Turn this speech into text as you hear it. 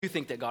I do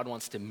think that God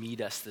wants to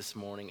meet us this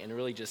morning and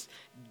really just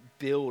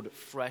build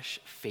fresh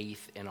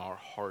faith in our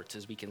hearts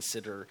as we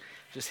consider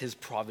just his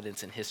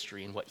providence and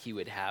history and what he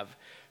would have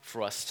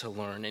for us to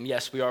learn. And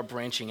yes, we are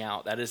branching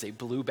out. That is a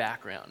blue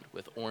background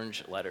with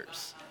orange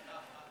letters.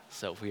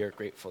 So we are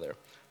grateful there.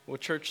 Well,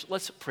 church,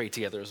 let's pray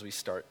together as we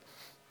start.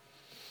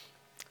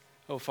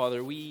 Oh,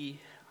 Father,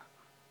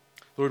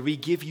 Lord, we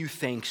give you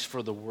thanks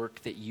for the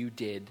work that you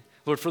did.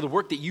 Lord, for the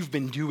work that you've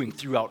been doing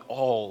throughout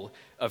all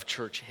of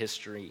church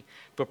history,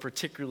 but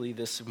particularly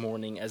this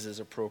morning as is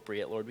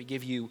appropriate. Lord, we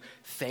give you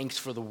thanks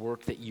for the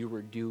work that you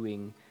were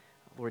doing,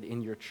 Lord,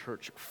 in your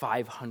church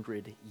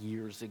 500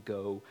 years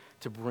ago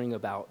to bring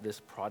about this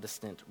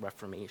Protestant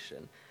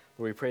Reformation.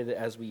 Lord, we pray that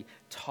as we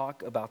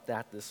talk about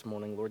that this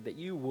morning, Lord, that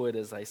you would,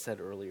 as I said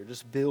earlier,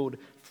 just build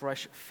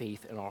fresh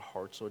faith in our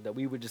hearts, Lord, that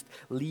we would just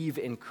leave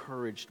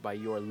encouraged by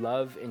your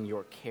love and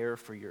your care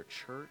for your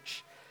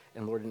church,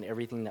 and Lord, in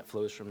everything that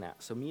flows from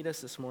that. So meet us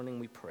this morning,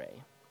 we pray.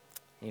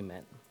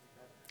 Amen.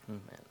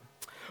 Amen.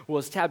 Well,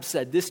 as Tab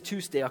said, this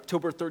Tuesday,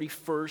 October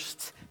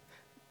 31st,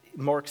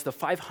 marks the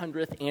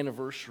 500th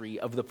anniversary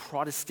of the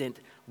Protestant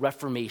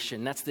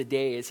Reformation. That's the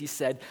day, as he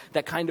said,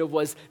 that kind of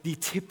was the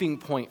tipping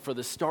point for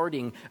the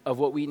starting of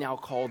what we now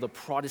call the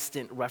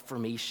Protestant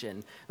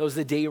Reformation. That was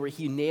the day where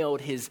he nailed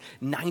his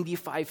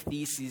 95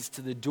 Theses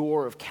to the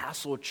door of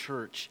Castle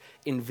Church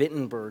in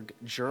Wittenberg,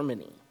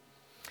 Germany.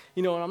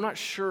 You know, and I'm not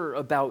sure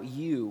about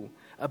you,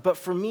 but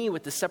for me,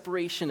 with the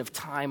separation of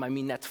time, I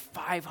mean, that's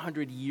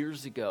 500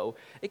 years ago,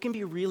 it can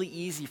be really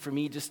easy for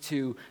me just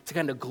to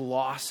kind of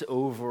gloss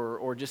over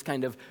or just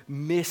kind of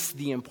miss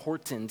the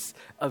importance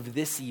of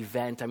this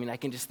event. I mean, I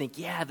can just think,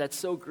 yeah, that's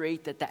so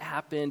great that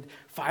happened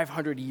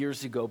 500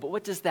 years ago, but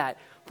what does that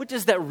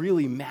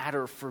really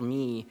matter for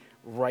me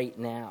right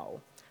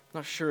now? I'm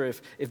not sure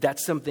if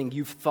that's something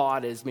you've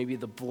thought as maybe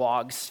the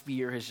blog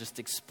sphere has just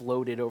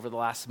exploded over the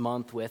last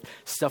month with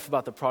stuff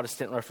about the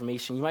Protestant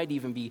Reformation. You might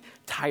even be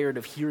tired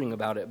of hearing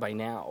about it by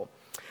now.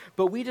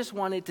 But we just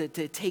wanted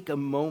to take a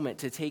moment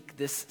to take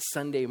this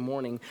Sunday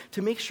morning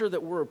to make sure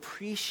that we're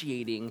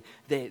appreciating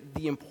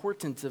the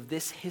importance of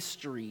this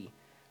history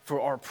for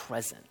our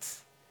present.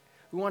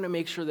 We want to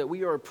make sure that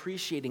we are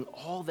appreciating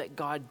all that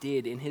God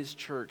did in his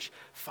church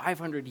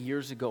 500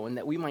 years ago, and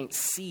that we might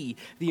see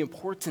the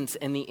importance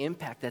and the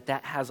impact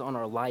that has on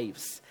our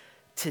lives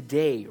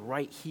today,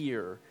 right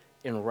here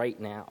and right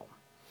now.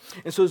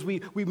 And so as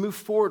we move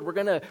forward, we're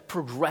going to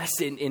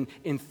progress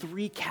in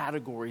three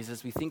categories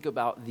as we think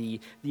about the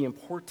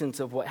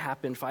importance of what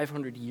happened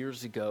 500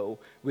 years ago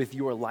with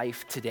your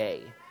life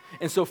today.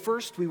 And so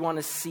first, we want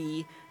to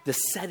see the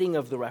setting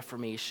of the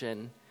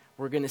Reformation.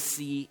 We're going to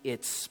see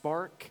its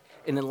spark.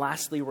 And then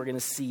lastly, we're going to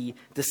see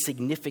the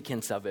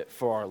significance of it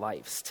for our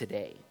lives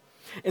today.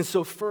 And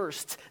so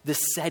first, the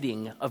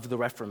setting of the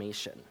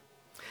Reformation.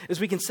 As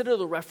we consider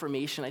the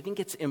Reformation, I think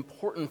it's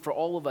important for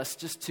all of us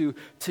just to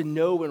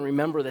know and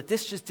remember that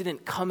this just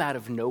didn't come out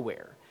of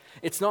nowhere.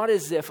 It's not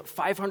as if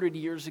 500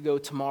 years ago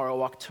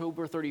tomorrow,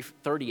 October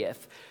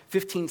 30th,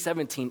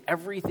 1517,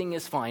 everything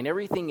is fine.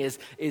 Everything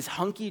is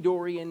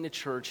hunky-dory in the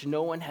church.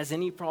 No one has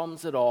any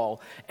problems at all.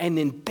 And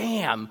then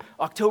bam,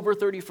 October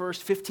 31st,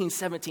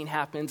 1517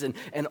 happens,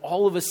 and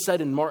all of a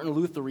sudden Martin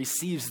Luther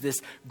receives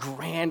this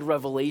grand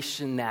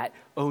revelation that,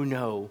 oh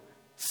no,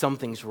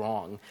 something's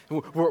wrong.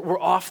 We're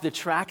off the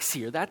tracks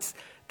here. That's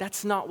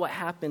not what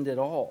happened at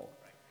all.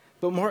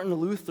 But Martin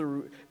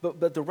Luther,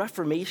 but the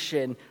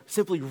Reformation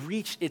simply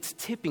reached its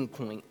tipping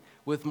point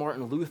with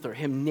Martin Luther,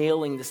 him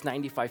nailing this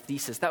 95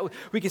 Thesis.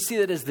 We can see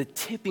that as the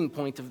tipping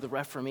point of the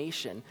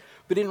Reformation.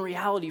 But in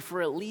reality,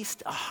 for at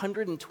least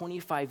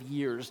 125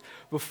 years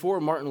before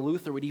Martin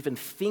Luther would even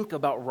think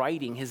about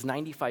writing his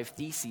 95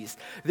 Theses,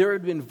 there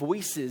had been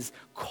voices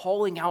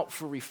calling out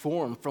for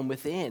reform from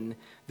within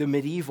the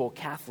medieval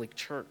Catholic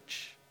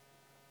Church.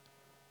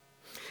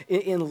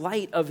 In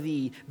light of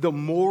the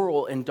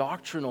moral and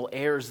doctrinal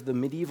errors of the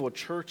medieval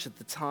church at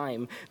the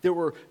time, there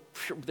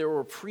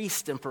were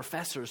priests and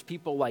professors,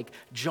 people like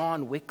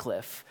John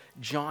Wycliffe,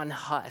 John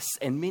Huss,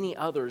 and many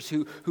others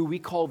who we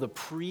call the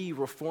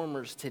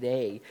pre-reformers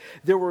today.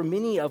 There were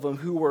many of them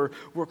who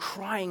were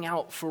crying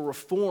out for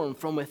reform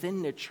from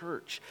within the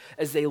church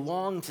as they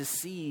longed to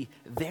see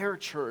their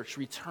church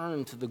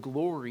return to the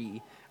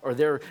glory or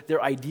their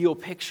ideal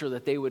picture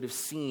that they would have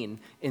seen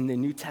in the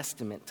New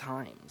Testament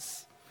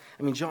times.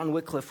 I mean, John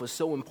Wycliffe was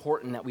so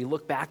important that we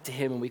look back to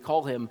him and we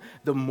call him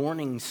the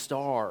morning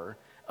star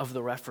of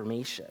the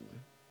Reformation.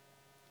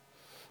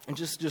 And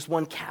just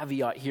one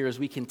caveat here as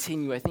we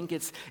continue, I think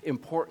it's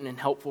important and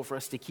helpful for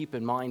us to keep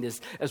in mind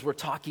as we're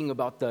talking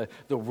about the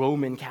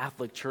Roman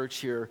Catholic Church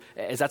here,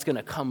 as that's going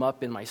to come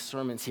up in my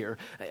sermons here,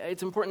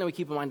 it's important that we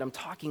keep in mind I'm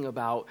talking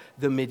about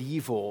the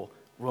medieval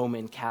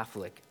Roman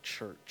Catholic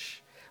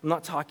Church. I'm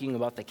not talking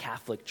about the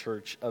Catholic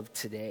Church of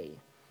today.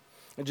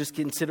 And just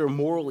consider,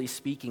 morally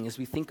speaking, as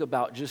we think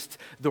about just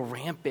the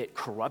rampant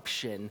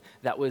corruption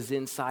that was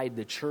inside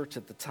the church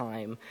at the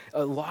time,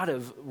 a lot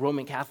of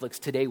Roman Catholics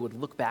today would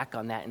look back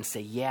on that and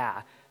say,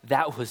 yeah,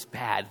 that was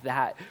bad.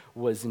 That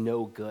was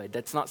no good.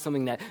 That's not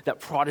something that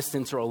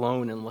Protestants are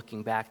alone in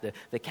looking back.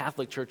 The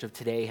Catholic Church of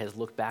today has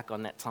looked back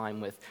on that time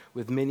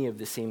with many of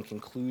the same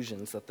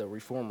conclusions that the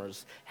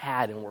Reformers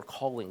had and were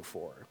calling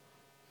for.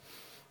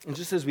 And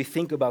just as we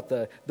think about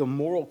the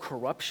moral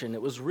corruption,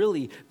 it was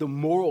really the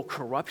moral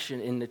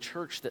corruption in the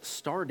church that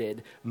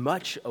started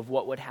much of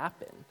what would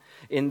happen.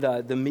 In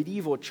the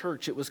medieval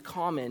church, it was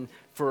common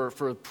for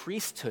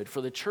priesthood, for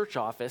the church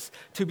office,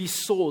 to be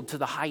sold to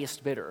the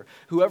highest bidder.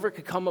 Whoever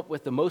could come up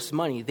with the most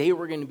money, they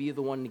were going to be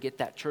the one to get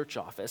that church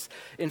office.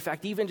 In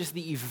fact, even just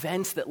the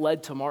events that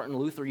led to Martin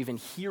Luther even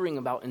hearing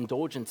about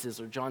indulgences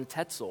or John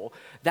Tetzel,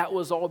 that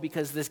was all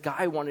because this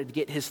guy wanted to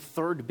get his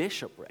third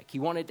bishopric. He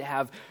wanted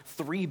to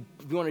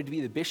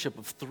be the bishop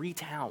of 3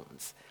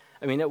 towns.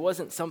 I mean, it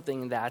wasn't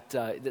something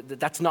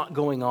that's not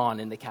going on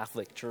in the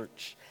Catholic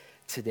Church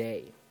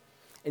today.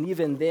 And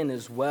even then,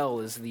 as well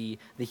as the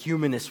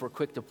humanists were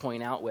quick to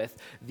point out with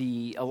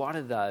a lot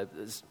of the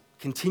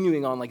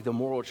continuing on like the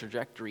moral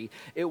trajectory,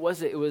 it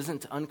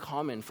wasn't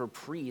uncommon for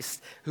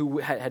priests who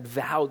had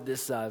vowed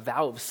this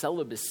vow of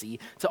celibacy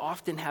to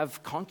often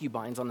have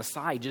concubines on the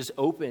side, just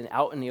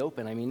out in the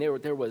open. I mean,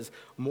 there was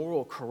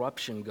moral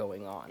corruption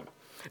going on.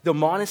 The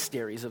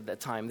monasteries of that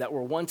time that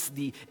were once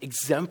the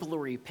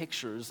exemplary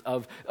pictures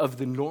of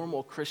the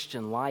normal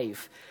Christian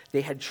life,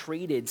 they had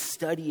traded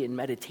study and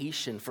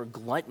meditation for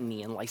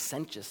gluttony and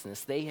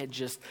licentiousness. They had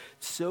just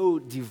so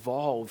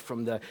devolved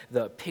from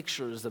the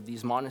pictures of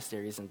these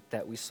monasteries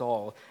that we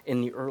saw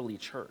in the early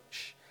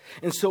church.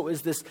 And so it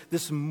was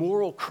this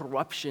moral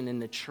corruption in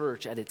the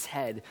church at its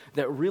head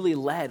that really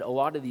led a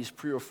lot of these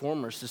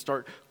pre-reformers to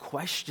start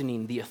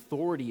questioning the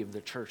authority of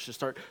the church, to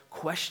start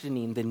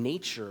questioning the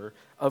nature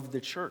of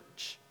the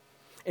church.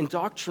 And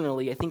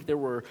doctrinally, I think there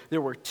were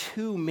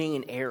 2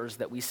 main errors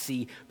that we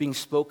see being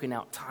spoken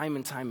out time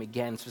and time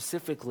again,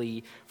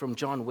 specifically from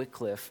John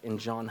Wycliffe and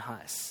John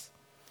Huss.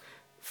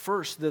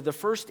 First, the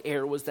first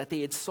error was that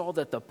they had saw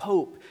that the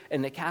Pope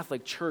and the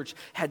Catholic Church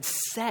had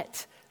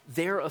set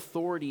their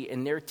authority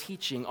and their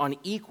teaching on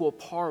equal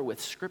par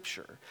with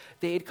Scripture.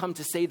 They had come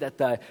to say that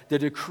the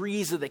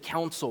decrees of the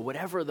council,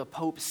 whatever the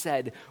Pope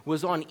said,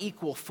 was on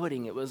equal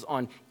footing. It was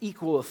on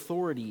equal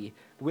authority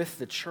with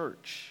the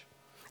church.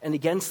 And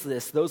against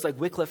this, those like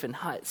Wycliffe and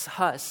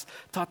Huss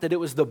taught that it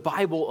was the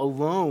Bible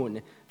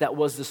alone that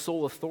was the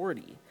sole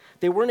authority.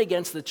 They weren't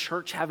against the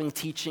church having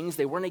teachings.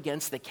 They weren't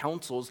against the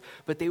councils,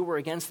 but they were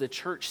against the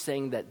church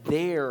saying that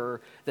their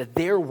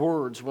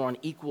words were on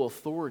equal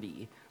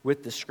authority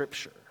with the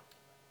Scripture.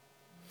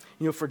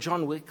 You know, for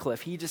John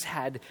Wycliffe, he just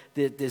had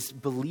this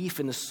belief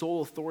in the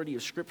sole authority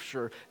of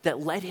Scripture that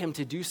led him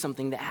to do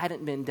something that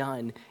hadn't been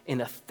done in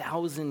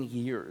 1,000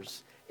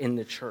 years in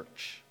the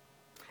church.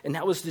 And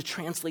that was to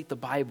translate the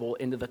Bible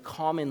into the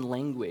common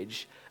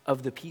language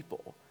of the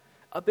people.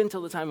 Up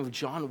until the time of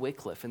John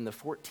Wycliffe in the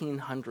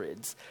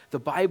 1400s, the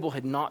Bible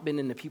had not been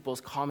in the people's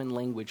common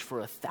language for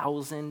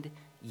 1,000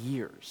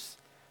 years,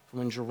 from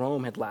when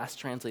Jerome had last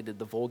translated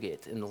the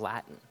Vulgate in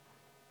Latin.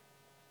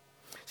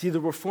 See,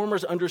 the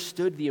Reformers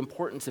understood the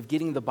importance of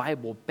getting the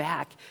Bible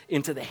back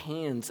into the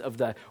hands of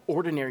the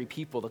ordinary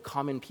people, the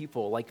common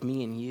people like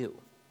me and you.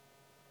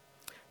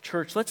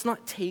 Church, let's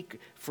not take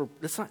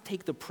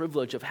the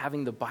privilege of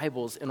having the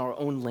Bibles in our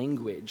own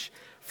language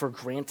for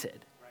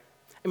granted.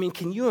 I mean,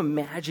 can you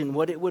imagine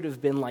what it would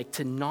have been like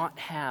to not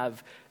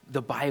have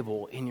the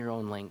Bible in your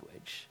own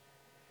language?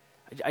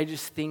 I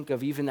just think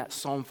of even that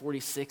Psalm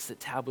 46 that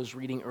Tab was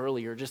reading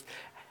earlier. Just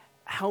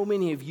how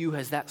many of you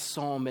has that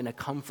psalm been a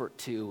comfort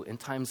to in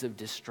times of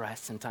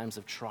distress, in times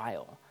of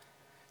trial?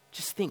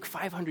 Just think,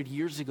 500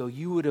 years ago,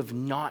 you would have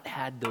not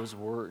had those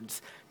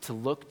words to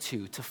look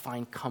to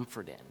find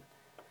comfort in.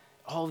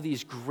 All of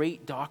these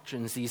great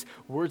doctrines, these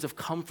words of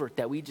comfort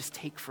that we just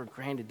take for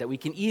granted, that we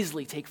can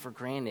easily take for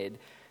granted,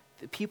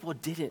 the people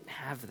didn't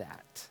have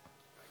that.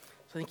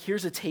 So I think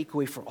here's a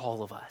takeaway for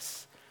all of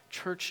us.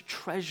 Church,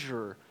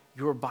 treasure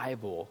your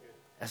Bible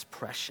as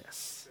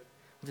precious.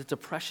 It's a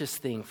precious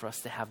thing for us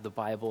to have the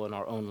Bible in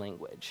our own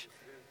language.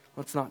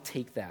 Let's not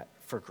take that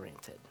for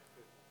granted.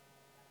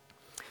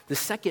 The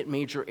second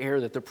major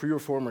error that the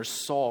pre-reformers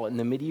saw in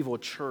the medieval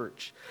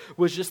church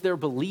was just their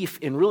belief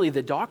in really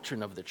the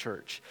doctrine of the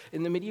church.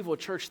 In the medieval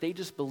church, they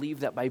just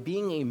believed that by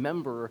being a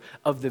member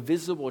of the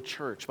visible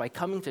church, by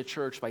coming to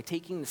church, by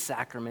taking the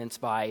sacraments,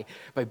 by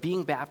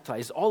being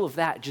baptized, all of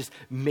that just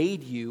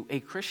made you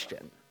a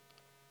Christian.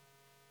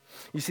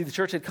 You see, the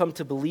church had come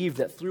to believe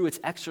that through its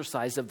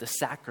exercise of the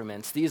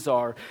sacraments, these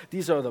are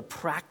the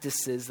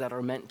practices that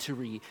are meant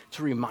to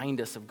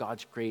remind us of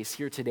God's grace.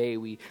 Here today,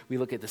 we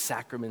look at the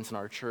sacraments in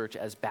our church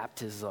as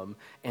baptism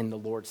and the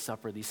Lord's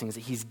Supper, these things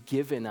that He's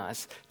given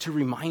us to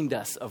remind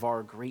us of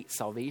our great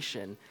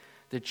salvation.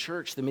 The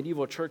church, the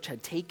medieval church,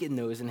 had taken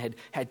those and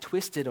had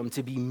twisted them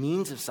to be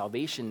means of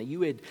salvation, that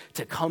you had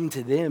to come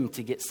to them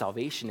to get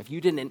salvation. If you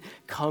didn't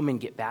come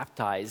and get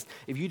baptized,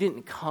 if you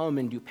didn't come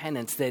and do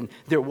penance, then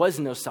there was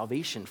no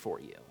salvation for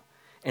you.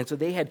 And so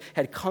they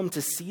had come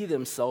to see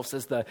themselves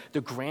as the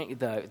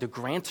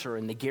grantor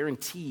and the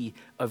guarantee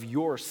of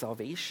your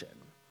salvation.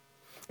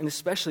 And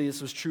especially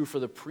this was true for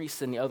the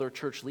priests and the other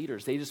church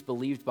leaders. They just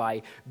believed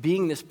by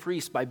being this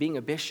priest, by being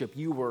a bishop,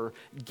 you were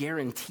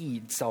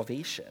guaranteed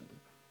salvation.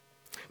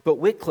 But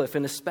Wycliffe,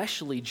 and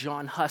especially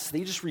John Huss,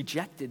 they just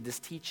rejected this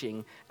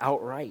teaching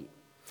outright.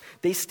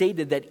 They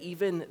stated that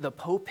even the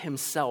Pope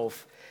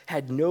himself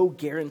had no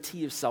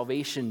guarantee of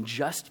salvation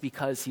just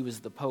because he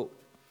was the Pope.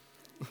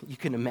 You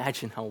can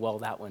imagine how well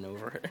that went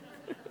over.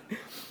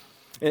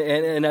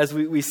 And as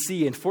we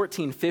see in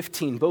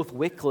 1415, both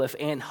Wycliffe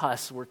and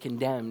Huss were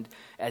condemned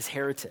as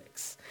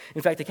heretics.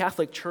 In fact, the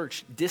Catholic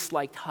Church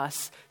disliked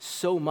Huss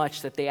so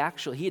much that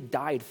he had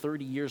died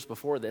 30 years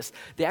before this.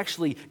 They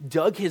actually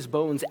dug his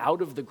bones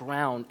out of the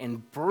ground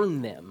and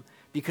burned them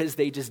because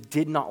they just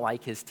did not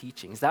like his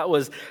teachings. That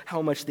was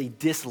how much they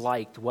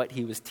disliked what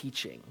he was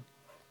teaching.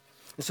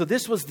 And so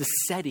this was the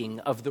setting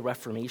of the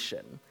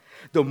Reformation.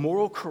 There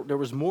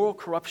was moral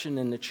corruption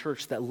in the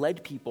church that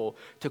led people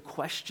to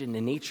question the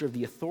nature of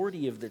the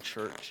authority of the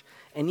church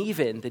and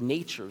even the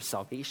nature of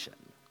salvation.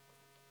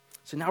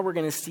 So now we're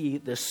going to see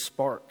the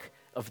spark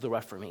of the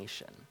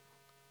Reformation.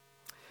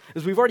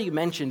 As we've already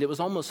mentioned, it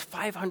was almost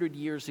 500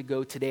 years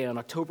ago today, on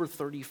October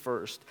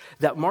 31st,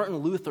 that Martin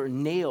Luther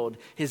nailed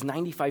his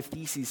 95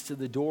 Theses to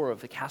the door of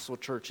the Castle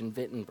Church in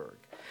Wittenberg.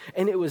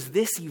 And it was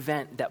this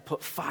event that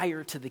put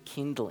fire to the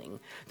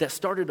kindling, that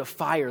started a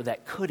fire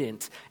that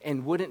couldn't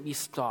and wouldn't be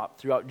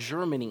stopped throughout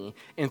Germany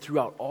and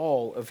throughout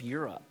all of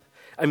Europe.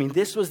 I mean,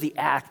 this was the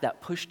act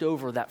that pushed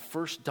over that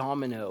first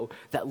domino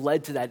that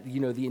led to that,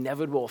 the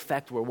inevitable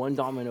effect where one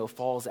domino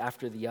falls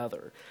after the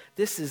other.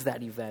 This is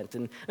that event.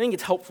 And I think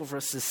it's helpful for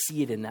us to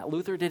see it in that.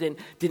 Luther didn't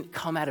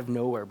come out of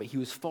nowhere, but he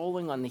was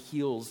following on the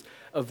heels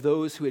of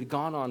those who had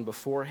gone on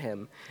before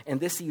him. And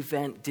this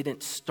event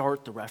didn't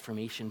start the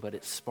Reformation, but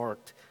it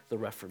sparked the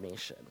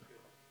Reformation.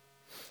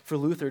 For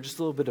Luther, just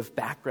a little bit of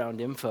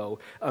background info.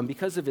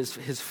 Because of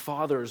his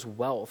father's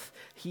wealth,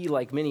 he,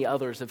 like many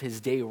others of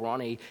his day, were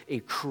on a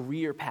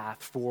career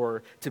path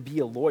to be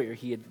a lawyer.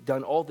 He had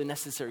done all the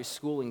necessary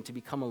schooling to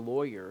become a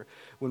lawyer.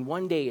 When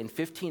one day in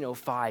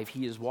 1505,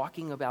 he is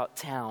walking about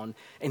town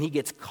and he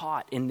gets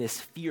caught in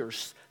this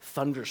fierce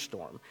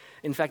thunderstorm.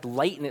 In fact,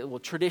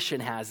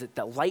 tradition has it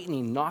that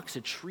lightning knocks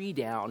a tree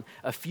down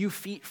a few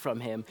feet from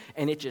him,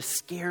 and it just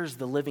scares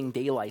the living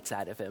daylights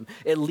out of him.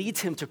 It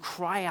leads him to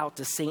cry out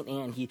to St.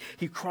 Anne.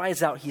 He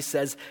cries out, he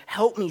says,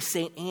 "Help me,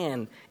 St.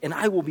 Anne, and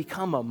I will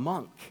become a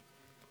monk."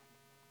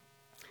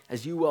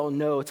 As you well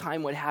know,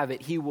 time would have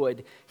it, he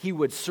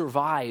would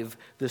survive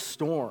the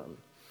storm.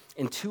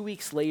 And 2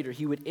 weeks later,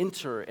 he would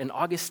enter an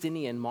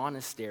Augustinian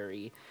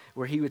monastery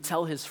where he would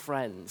tell his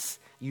friends,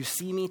 "You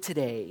see me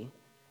today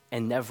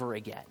and never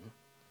again."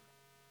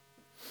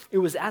 It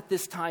was at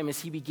this time,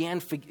 as he became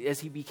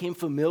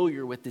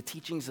familiar with the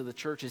teachings of the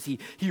church, as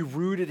he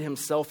rooted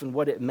himself in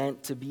what it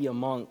meant to be a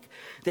monk,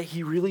 that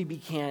he really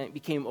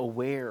became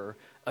aware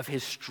of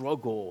his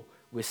struggle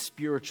with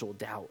spiritual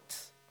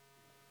doubt.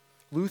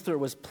 Luther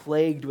was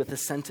plagued with a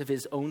sense of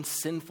his own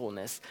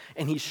sinfulness,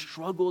 and he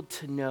struggled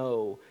to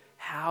know,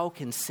 how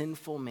can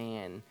sinful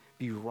man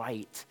be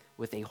right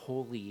with a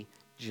holy,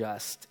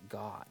 just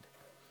God?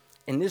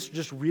 And this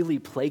just really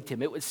plagued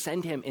him. It would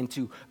send him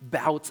into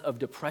bouts of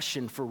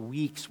depression for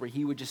weeks where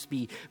he would just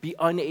be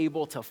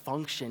unable to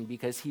function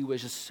because he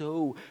was just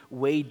so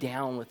weighed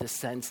down with the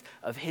sense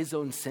of his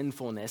own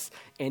sinfulness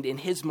and, in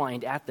his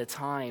mind at the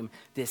time,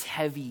 this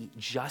heavy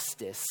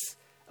justice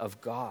of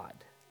God.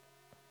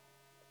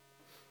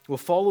 Well,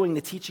 following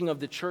the teaching of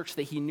the church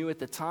that he knew at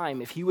the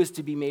time, if he was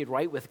to be made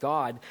right with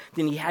God,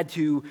 then he had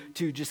to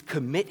just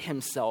commit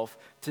himself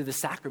to the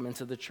sacraments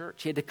of the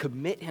church. He had to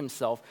commit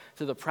himself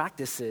to the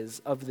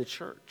practices of the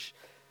church.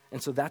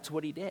 And so that's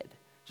what he did.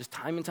 Just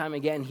time and time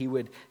again, he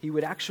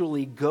would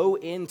actually go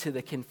into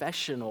the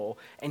confessional,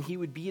 and he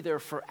would be there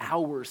for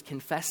hours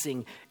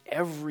confessing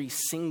every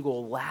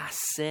single last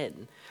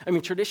sin. I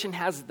mean, tradition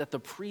has it that the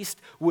priest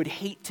would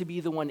hate to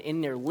be the one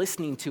in there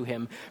listening to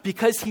him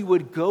because he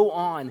would go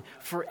on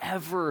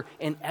forever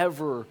and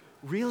ever,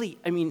 really,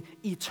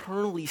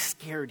 eternally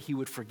scared he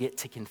would forget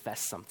to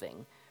confess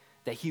something,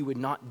 that he would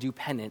not do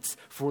penance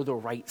for the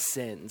right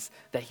sins,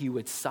 that he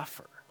would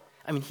suffer.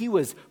 He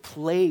was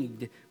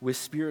plagued with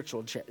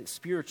spiritual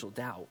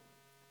doubt.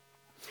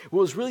 Well,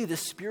 it was really the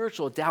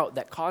spiritual doubt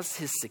that caused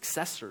his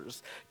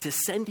successors to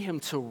send him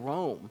to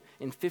Rome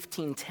in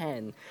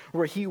 1510,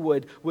 where he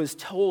was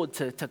told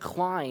to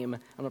climb,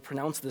 I'm going to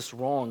pronounce this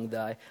wrong,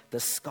 the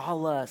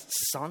Scala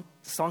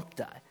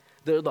Sancta,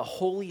 the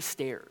holy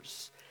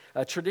stairs.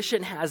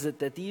 Tradition has it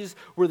that these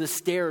were the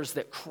stairs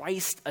that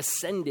Christ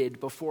ascended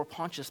before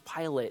Pontius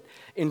Pilate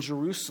in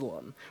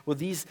Jerusalem. Well,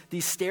 these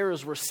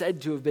stairs were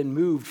said to have been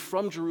moved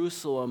from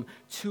Jerusalem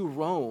to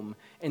Rome,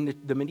 and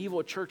the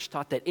medieval church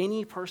taught that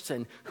any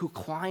person who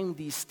climbed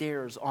these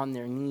stairs on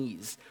their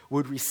knees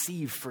would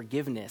receive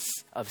forgiveness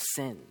of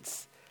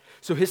sins.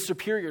 So his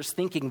superiors,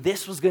 thinking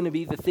this was going to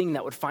be the thing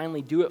that would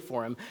finally do it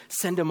for him,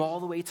 send him all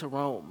the way to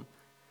Rome.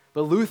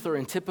 But Luther,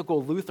 in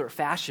typical Luther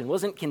fashion,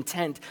 wasn't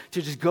content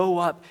to just go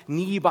up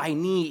knee by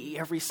knee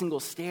every single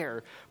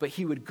stair, but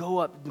he would go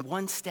up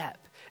one step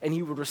and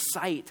he would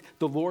recite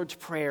the Lord's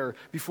Prayer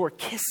before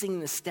kissing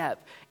the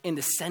step and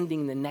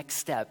ascending the next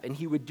step. And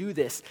he would do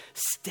this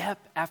step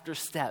after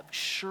step,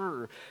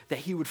 sure that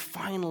he would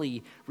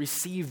finally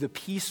receive the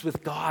peace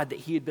with God that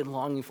he had been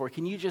longing for.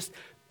 Can you just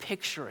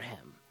picture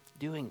him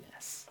doing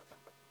this?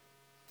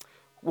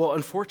 Well,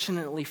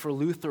 unfortunately for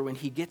Luther, when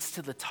he gets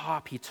to the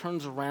top, he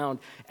turns around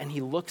and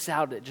he looks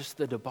out at just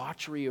the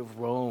debauchery of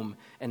Rome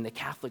and the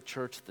Catholic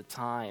Church at the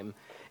time.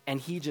 And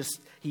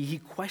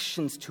he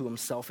questions to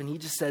himself and he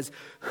just says,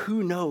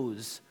 who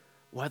knows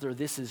whether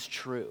this is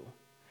true?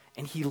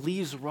 And he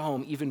leaves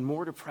Rome even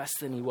more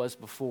depressed than he was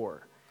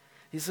before.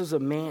 This is a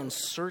man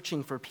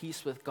searching for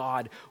peace with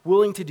God,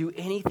 willing to do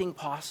anything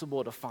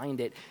possible to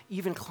find it,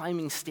 even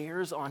climbing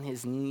stairs on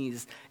his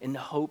knees in the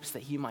hopes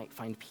that he might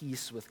find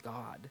peace with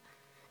God.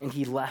 And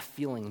he left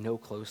feeling no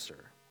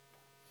closer.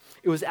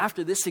 It was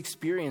after this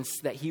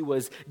experience that he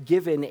was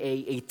given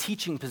a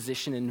teaching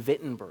position in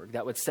Wittenberg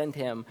that would send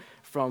him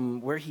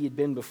from where he had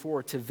been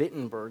before to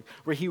Wittenberg,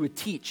 where he would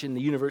teach in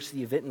the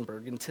University of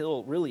Wittenberg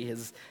until really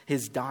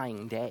his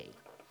dying day.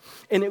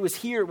 And it was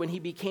here when he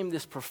became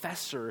this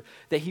professor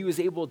that he was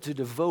able to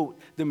devote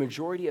the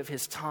majority of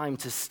his time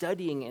to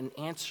studying and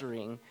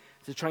answering,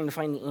 to trying to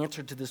find the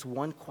answer to this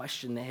one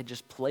question that had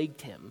just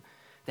plagued him,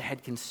 that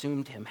had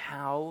consumed him.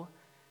 How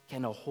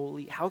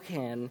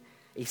can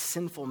a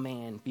sinful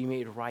man be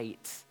made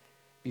right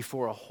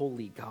before a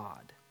holy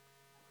God?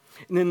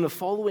 And in the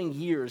following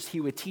years, he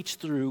would teach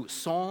through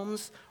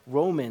Psalms,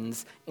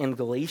 Romans, and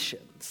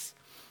Galatians.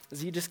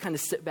 As you just kind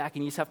of sit back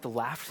and you just have to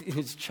laugh and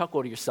just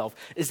chuckle to yourself.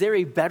 Is there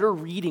a better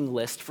reading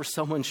list for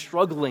someone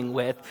struggling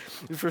with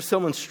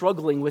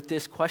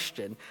this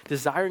question,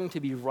 desiring to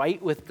be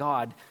right with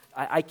God?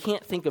 I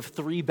can't think of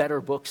 3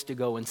 better books to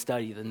go and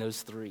study than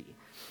those 3.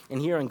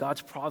 And here in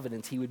God's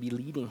providence, he would be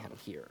leading him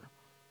here.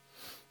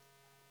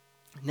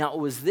 Now, it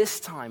was this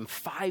time,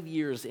 5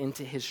 years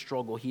into his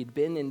struggle, he had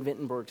been in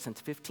Wittenberg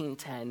since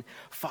 1510,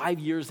 5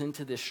 years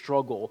into this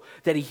struggle,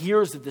 that he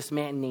hears of this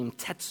man named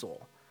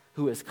Tetzel,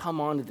 who has come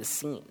onto the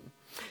scene.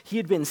 He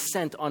had been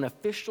sent on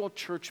official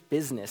church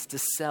business to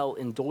sell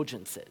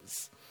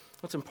indulgences.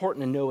 What's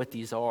important to know what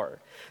these are.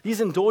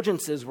 These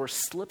indulgences were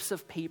slips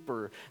of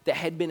paper that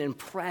had been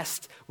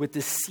impressed with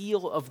the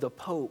seal of the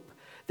Pope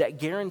that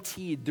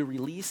guaranteed the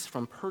release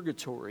from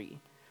purgatory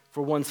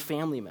for one's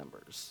family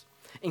members.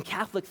 In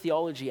Catholic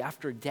theology,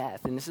 after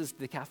death, and this is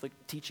the Catholic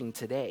teaching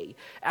today,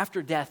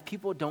 after death,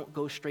 people don't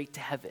go straight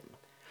to heaven,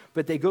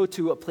 but they go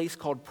to a place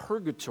called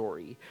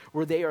purgatory,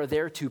 where they are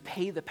there to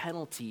pay the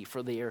penalty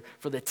for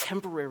the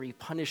temporary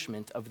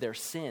punishment of their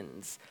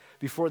sins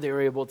before they are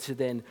able to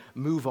then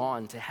move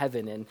on to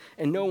heaven.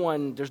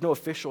 And there's no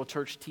official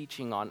church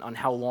teaching on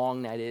how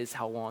long that is,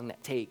 how long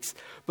that takes.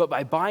 But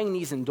by buying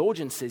these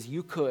indulgences,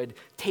 you could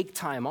take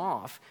time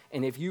off,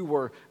 and if you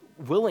were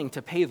willing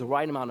to pay the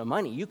right amount of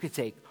money, you could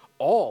take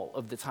all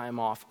of the time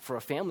off for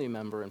a family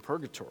member in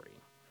purgatory.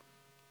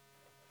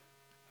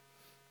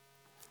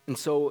 And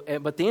so,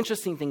 but the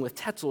interesting thing with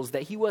Tetzel is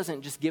that he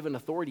wasn't just given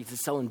authority to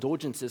sell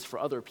indulgences for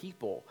other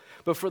people,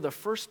 but for the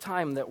first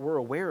time that we're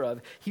aware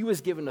of, he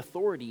was given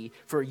authority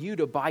for you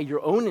to buy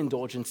your own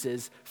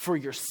indulgences for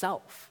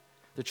yourself.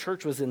 The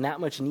church was in that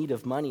much need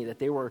of money that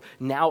they were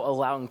now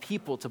allowing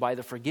people to buy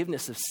the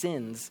forgiveness of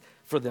sins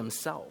for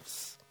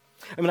themselves.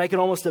 I mean, I can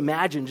almost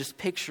imagine, just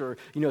picture,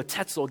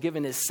 Tetzel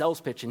giving his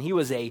sales pitch, and he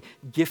was a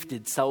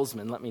gifted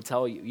salesman, let me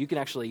tell you. You can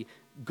actually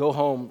go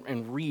home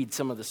and read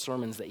some of the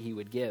sermons that he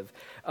would give.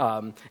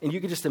 And you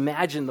can just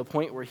imagine the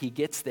point where he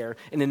gets there,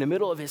 and in the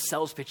middle of his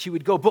sales pitch, he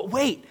would go, but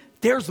wait,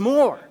 there's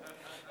more,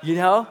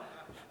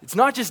 It's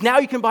not just now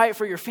you can buy it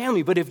for your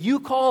family, but if you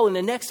call in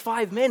the next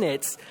 5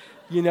 minutes,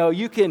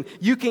 you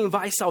can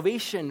buy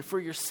salvation for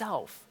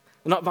yourself.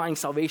 Not buying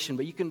salvation,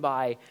 but you can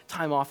buy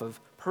time off of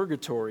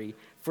purgatory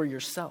for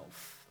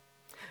yourself.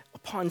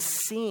 Upon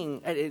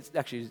seeing,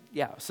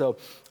 so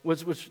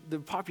which the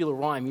popular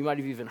rhyme, you might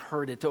have even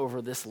heard it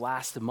over this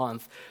last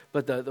month,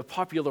 but the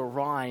popular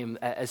rhyme,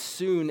 as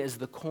soon as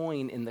the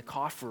coin in the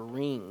coffer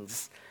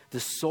rings, the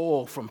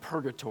soul from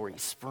purgatory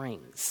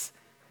springs.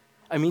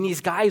 I mean,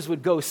 these guys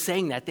would go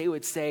saying that. They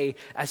would say,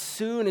 as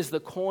soon as the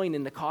coin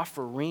in the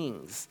coffer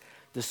rings,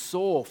 the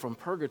soul from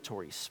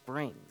purgatory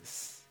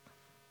springs.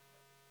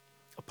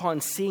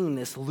 Upon seeing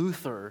this,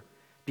 Luther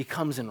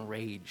becomes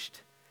enraged.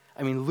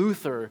 I mean,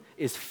 Luther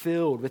is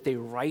filled with a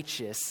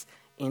righteous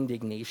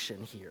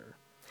indignation here.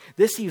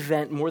 This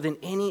event, more than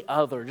any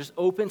other, just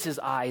opens his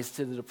eyes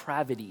to the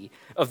depravity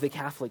of the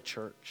Catholic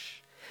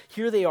Church.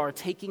 Here they are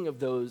taking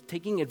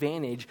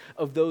advantage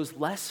of those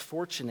less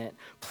fortunate,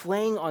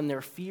 playing on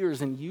their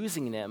fears and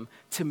using them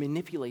to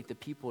manipulate the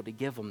people to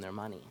give them their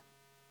money.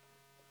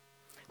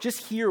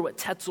 Just hear what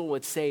Tetzel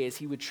would say as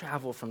he would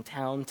travel from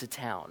town to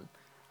town.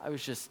 I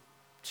was just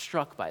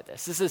struck by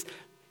this.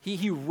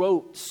 He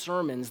wrote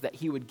sermons that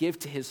he would give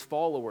to his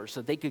followers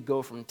so they could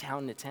go from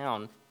town to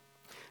town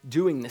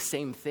doing the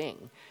same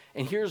thing.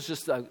 And here's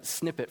just a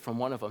snippet from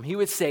one of them. He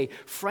would say,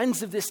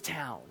 friends of this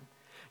town,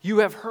 You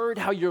have heard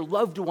how your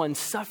loved ones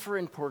suffer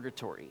in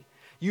purgatory.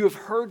 You have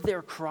heard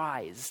their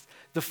cries.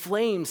 The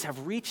flames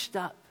have reached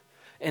up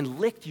and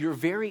licked your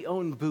very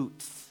own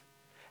boots.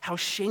 How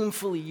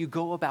shamefully you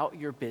go about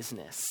your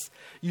business.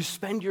 You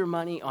spend your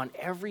money on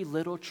every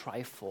little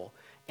trifle,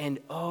 and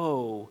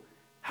oh,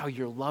 how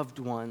your loved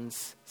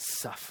ones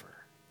suffer.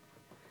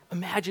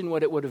 Imagine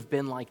what it would have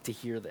been like to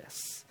hear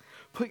this.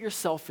 Put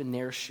yourself in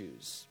their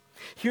shoes.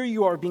 Here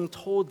you are being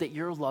told that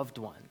your loved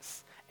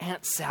ones,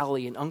 Aunt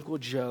Sally and Uncle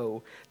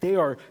Joe, they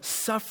are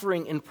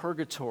suffering in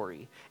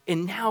purgatory.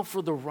 And now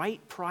for the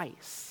right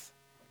price,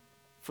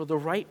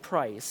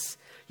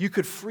 you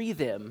could free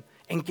them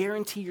and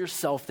guarantee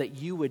yourself that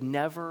you would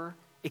never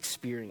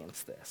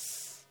experience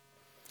this.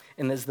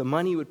 And as the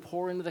money would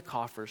pour into the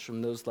coffers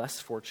from those less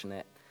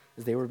fortunate,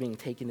 as they were being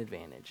taken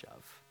advantage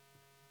of.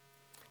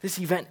 This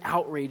event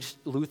outraged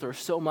Luther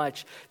so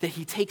much that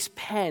he takes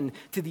pen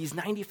to these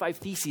 95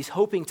 Theses,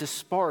 hoping to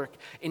spark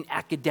an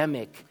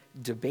academic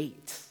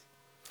debate.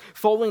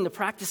 Following the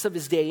practice of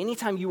his day,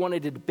 anytime you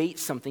wanted to debate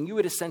something, you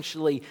would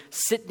essentially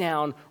sit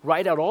down,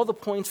 write out all the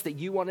points that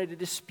you wanted to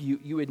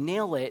dispute. You would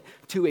nail it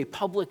to a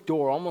public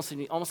door, almost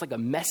like a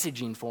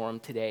messaging forum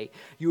today.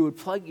 You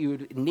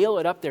would nail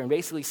it up there and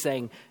basically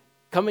saying,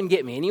 come and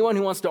get me. Anyone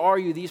who wants to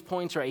argue these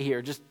points right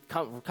here, just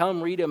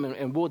come read them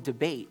and we'll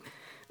debate.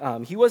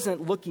 He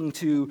wasn't looking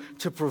to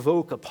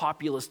provoke a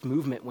populist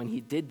movement when he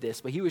did this,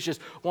 but he was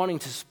just wanting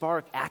to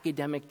spark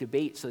academic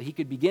debate so that he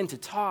could begin to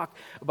talk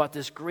about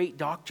this great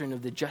doctrine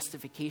of the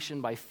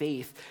justification by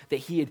faith that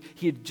he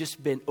had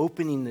just been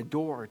opening the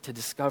door to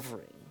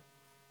discovering.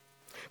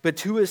 But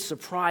to his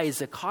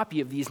surprise, a copy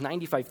of these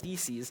 95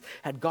 Theses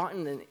had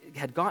gotten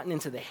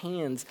into the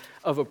hands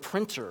of a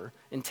printer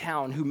in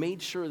town who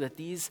made sure that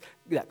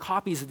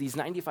copies of these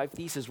 95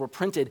 Theses were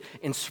printed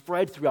and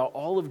spread throughout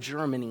all of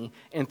Germany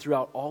and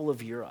throughout all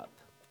of Europe.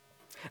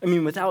 I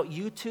mean, without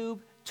YouTube,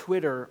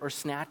 Twitter, or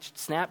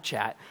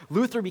Snapchat,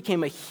 Luther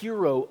became a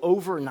hero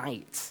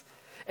overnight.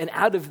 And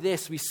out of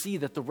this, we see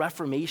that the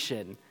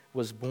Reformation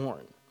was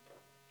born.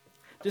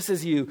 Just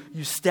as you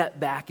step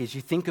back, as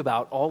you think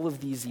about all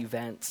of these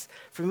events,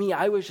 for me,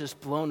 I was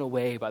just blown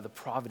away by the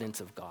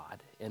providence of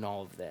God in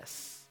all of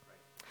this.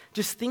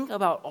 Just think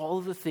about all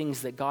of the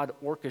things that God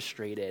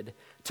orchestrated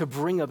to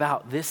bring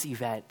about this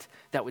event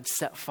that would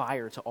set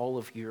fire to all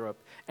of Europe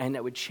and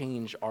that would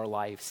change our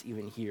lives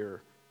even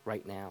here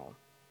right now.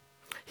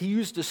 He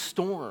used a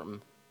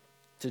storm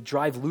to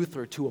drive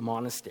Luther to a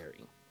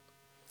monastery.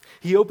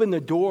 He opened the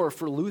door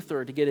for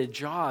Luther to get a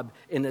job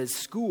in a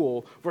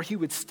school where he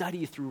would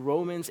study through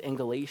Romans and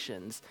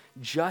Galatians,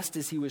 just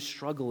as he was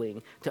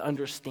struggling to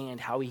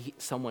understand how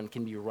someone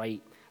can be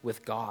right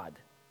with God.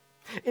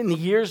 In the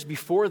years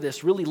before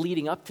this, really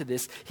leading up to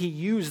this, he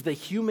used the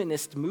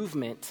humanist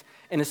movement,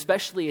 and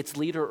especially its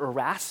leader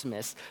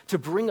Erasmus, to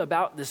bring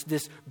about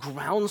this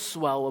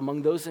groundswell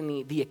among those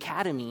in the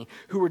academy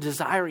who were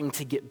desiring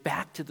to get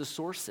back to the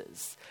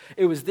sources.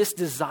 It was this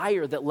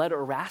desire that led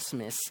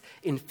Erasmus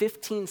in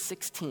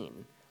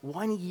 1516,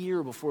 1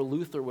 year before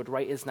Luther would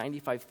write his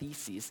 95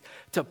 Theses,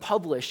 to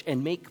publish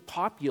and make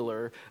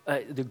popular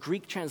the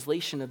Greek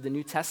translation of the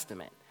New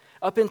Testament.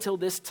 Up until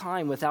this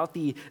time, without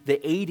the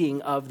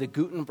aiding of the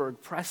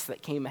Gutenberg press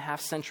that came a half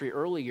century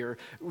earlier,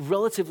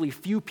 relatively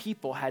few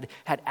people had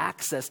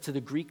access to the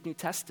Greek New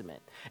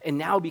Testament. And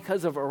now,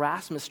 because of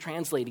Erasmus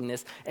translating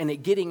this and it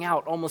getting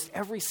out, almost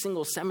every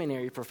single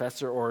seminary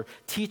professor or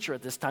teacher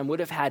at this time would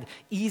have had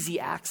easy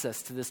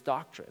access to this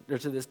doctrine or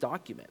to this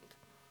document.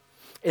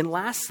 And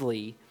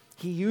lastly,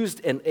 he used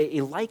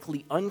a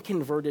likely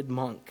unconverted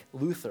monk,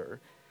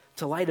 Luther,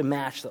 to light a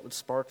match that would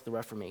spark the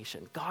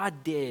Reformation.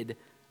 God did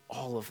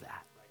all of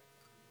that.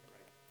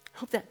 I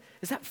hope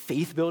is that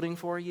faith building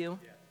for you?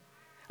 Yeah.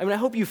 I mean, I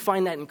hope you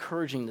find that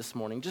encouraging this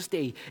morning. Just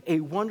a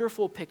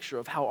wonderful picture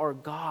of how our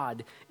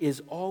God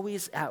is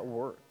always at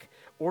work,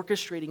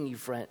 orchestrating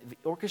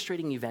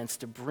events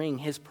to bring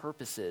his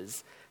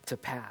purposes to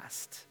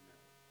pass.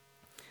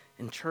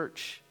 In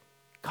church,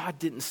 God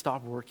didn't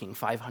stop working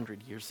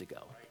 500 years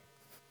ago.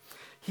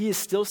 He is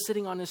still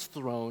sitting on his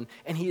throne,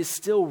 and he is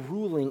still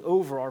ruling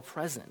over our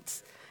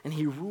present, and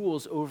he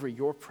rules over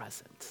your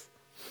present.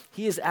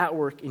 He is at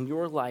work in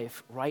your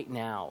life right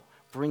now,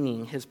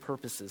 bringing his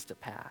purposes to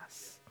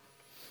pass.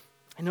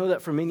 I know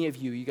that for many of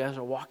you, you guys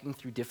are walking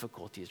through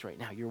difficulties right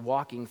now. You're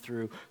walking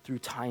through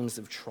times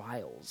of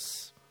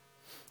trials.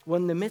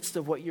 Well, in the midst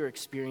of what you're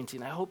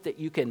experiencing, I hope that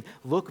you can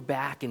look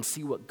back and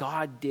see what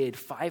God did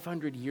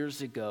 500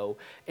 years ago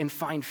and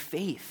find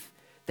faith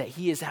that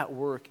he is at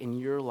work in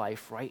your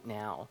life right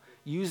now,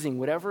 using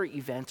whatever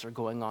events are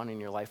going on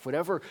in your life,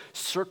 whatever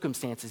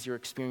circumstances you're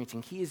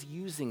experiencing, he is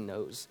using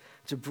those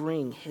to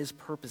bring his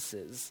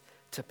purposes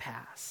to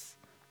pass.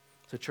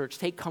 So church,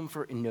 take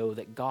comfort and know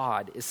that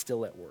God is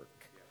still at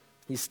work.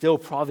 He's still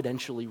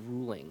providentially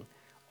ruling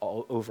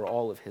over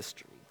all of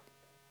history.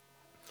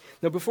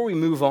 Now, before we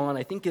move on,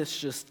 I think it's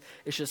just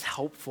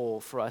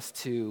helpful for us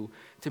to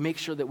make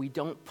sure that we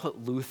don't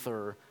put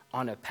Luther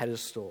on a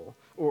pedestal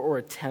or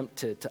attempt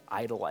to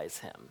idolize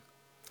him.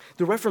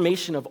 The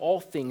Reformation of all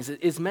things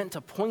is meant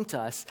to point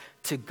us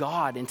to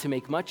God and to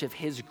make much of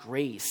his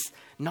grace,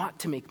 not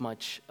to make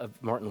much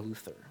of Martin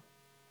Luther.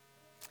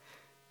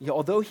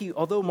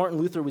 Although Martin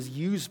Luther was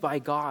used by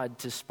God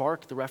to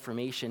spark the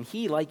Reformation,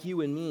 he, like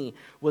you and me,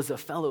 was a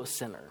fellow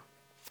sinner.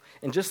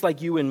 And just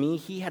like you and me,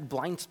 he had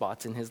blind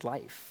spots in his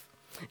life.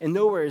 And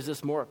nowhere is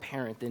this more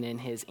apparent than in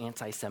his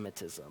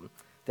anti-Semitism.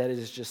 That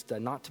is just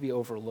not to be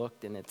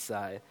overlooked, and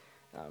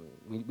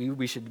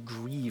we should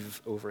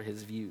grieve over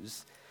his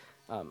views.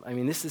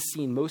 This is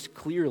seen most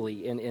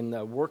clearly in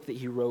the work that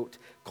he wrote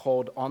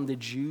called On the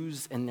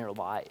Jews and Their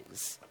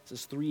Lies.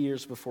 This is 3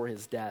 years before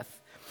his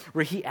death,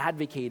 where he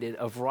advocated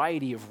a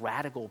variety of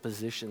radical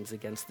positions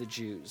against the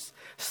Jews,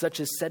 such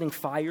as setting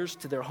fires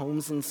to their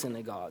homes and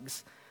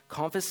synagogues,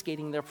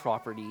 confiscating their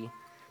property,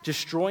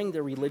 destroying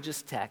their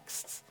religious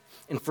texts,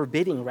 and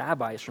forbidding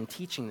rabbis from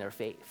teaching their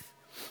faith.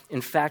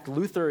 In fact,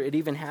 it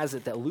even has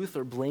it that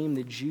Luther blamed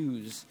the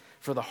Jews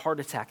for the heart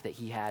attack that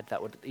he had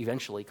that would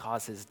eventually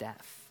cause his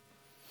death.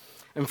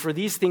 And for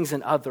these things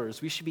and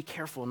others, we should be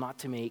careful not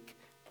to make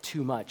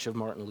too much of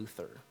Martin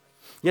Luther.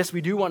 Yes,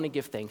 we do want to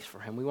give thanks for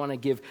him. We want to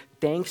give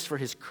thanks for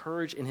his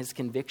courage and his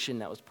conviction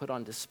that was put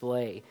on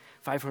display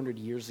 500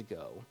 years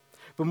ago.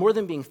 But more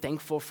than being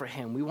thankful for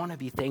him, we want to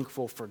be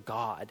thankful for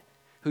God,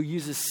 who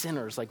uses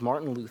sinners like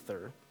Martin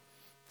Luther,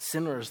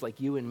 sinners like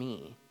you and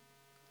me,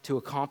 to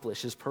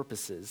accomplish his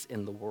purposes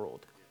in the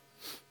world.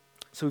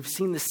 So we've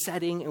seen the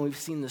setting and we've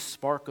seen the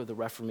spark of the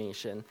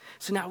Reformation.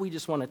 So now we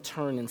just want to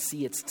turn and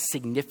see its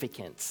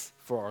significance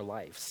for our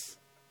lives.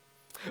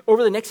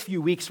 Over the next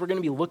few weeks, we're going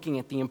to be looking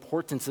at the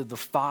importance of the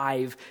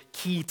 5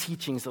 key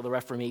teachings of the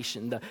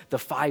Reformation, the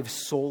 5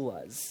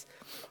 solas.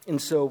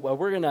 And so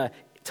we're going to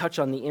touch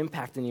on the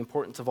impact and the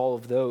importance of all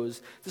of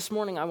those. This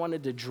morning, I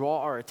wanted to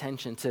draw our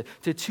attention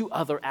to 2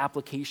 other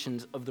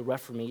applications of the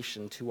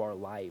Reformation to our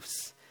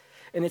lives.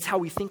 And it's how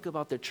we think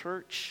about the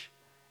church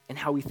and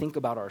how we think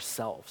about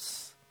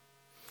ourselves.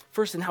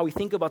 First, in how we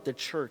think about the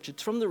church,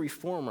 it's from the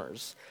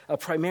Reformers,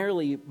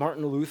 primarily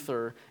Martin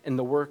Luther and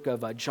the work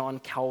of John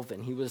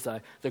Calvin. He was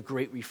the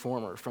great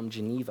reformer from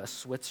Geneva,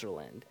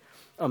 Switzerland,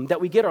 that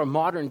we get our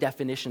modern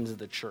definitions of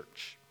the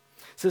church.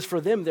 It says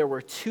for them, there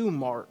were 2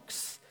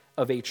 marks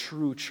of a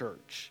true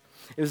church.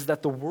 It was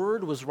that the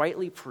word was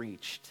rightly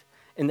preached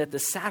and that the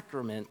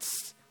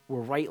sacraments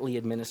were rightly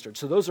administered.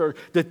 So those are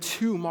the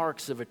 2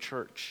 marks of a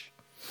church.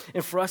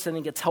 And for us, I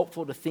think it's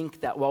helpful to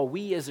think that while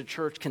we as a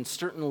church can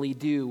certainly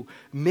do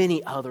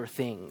many other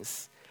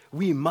things,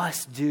 we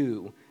must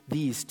do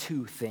these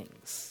 2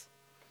 things.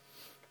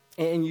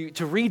 And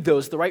to read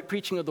those, the right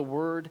preaching of the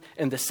word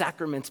and the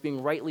sacraments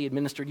being rightly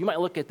administered, you might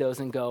look at those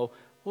and go,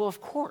 well,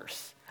 of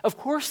course. Of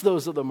course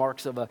those are the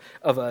marks of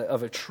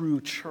a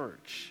true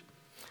church.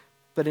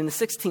 But in the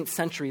 16th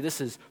century,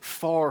 this is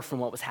far from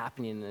what was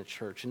happening in the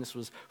church, and this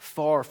was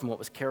far from what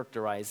was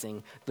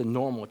characterizing the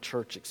normal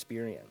church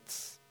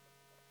experience.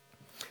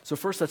 So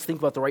first, let's think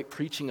about the right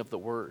preaching of the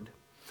word.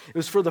 It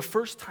was for the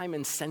first time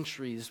in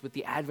centuries with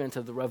the advent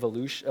of the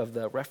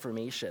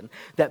Reformation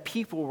that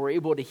people were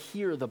able to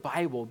hear the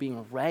Bible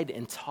being read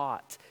and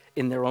taught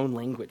in their own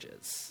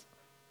languages.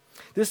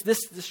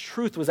 This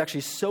truth was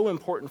actually so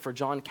important for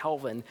John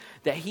Calvin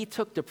that he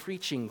took to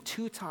preaching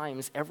 2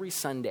 times every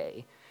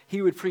Sunday.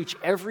 He would preach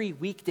every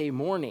weekday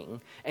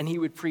morning, and he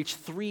would preach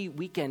 3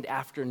 weekend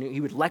afternoons.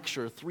 He would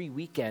lecture 3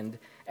 weekend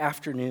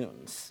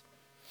afternoons.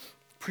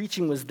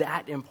 Preaching was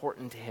that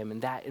important to him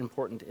and that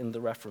important in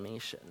the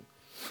Reformation.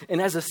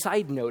 And as a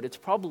side note, it's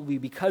probably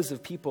because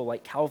of people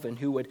like Calvin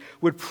who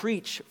would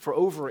preach for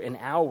over an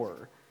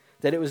hour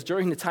that it was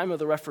during the time of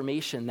the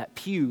Reformation that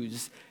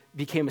pews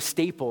became a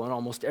staple in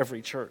almost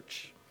every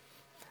church.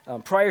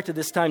 Prior to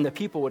this time, the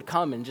people would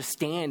come and just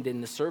stand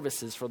in the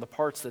services for the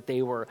parts that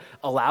they were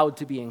allowed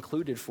to be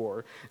included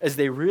for, as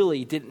they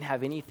really didn't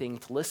have anything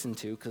to listen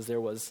to because there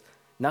was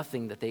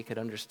nothing that they could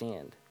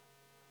understand.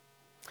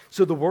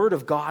 So the word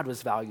of God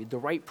was valued, the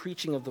right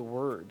preaching of the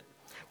word,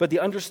 but the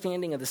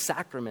understanding of the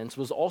sacraments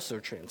was also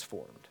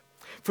transformed.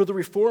 For the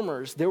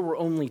Reformers, there were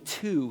only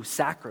 2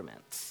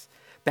 sacraments,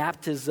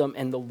 baptism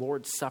and the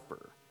Lord's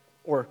Supper,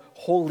 or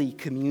Holy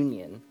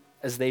Communion,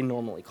 as they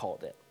normally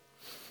called it.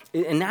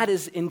 And that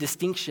is in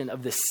distinction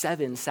of the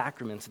 7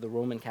 sacraments of the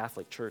Roman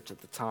Catholic Church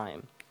at the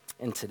time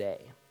and today.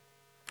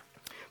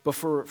 But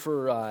for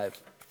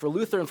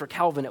Luther and for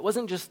Calvin, it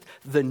wasn't just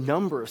the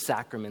number of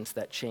sacraments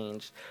that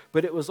changed,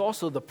 but it was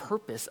also the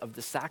purpose of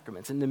the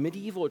sacraments. In the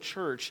medieval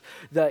church,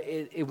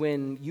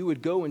 when you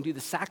would go and do the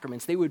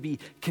sacraments, they would be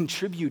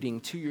contributing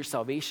to your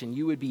salvation.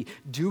 You would be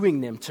doing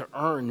them to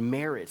earn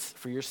merits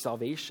for your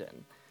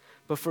salvation.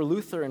 But for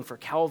Luther and for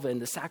Calvin,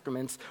 the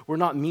sacraments were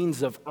not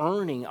means of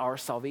earning our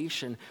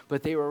salvation,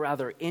 but they were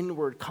rather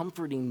inward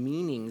comforting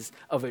meanings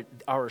of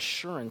our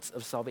assurance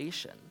of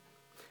salvation.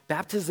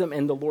 Baptism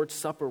and the Lord's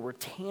Supper were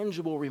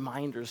tangible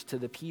reminders to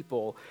the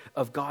people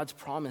of God's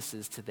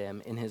promises to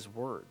them in his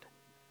word.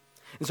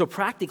 And so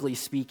practically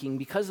speaking,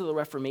 because of the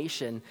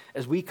Reformation,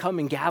 as we come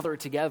and gather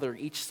together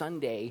each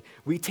Sunday,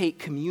 we take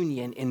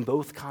communion in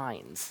both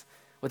kinds.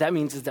 What that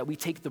means is that we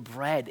take the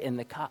bread and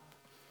the cup.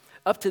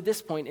 Up to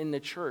this point in the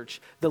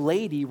church, the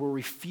laity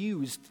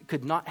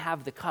could not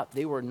have the cup.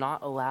 They were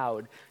not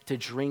allowed to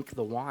drink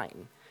the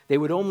wine. They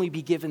would only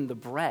be given the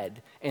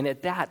bread, and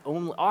at that,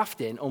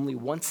 often only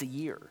once a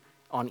year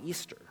on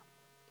Easter.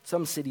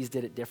 Some cities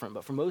did it different,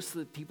 but for most of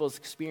the people's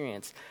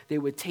experience, they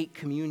would take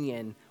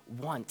communion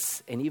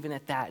once, and even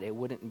at that, it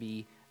wouldn't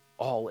be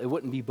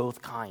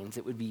both kinds.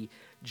 It would be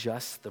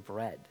just the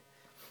bread.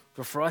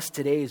 But for us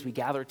today, as we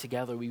gather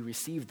together, we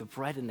receive the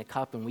bread and the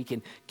cup, and we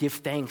can give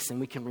thanks, and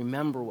we can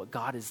remember what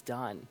God has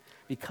done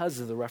because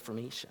of the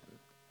Reformation.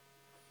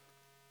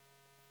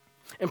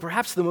 And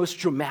perhaps the most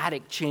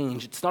dramatic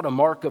change, it's not a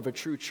mark of a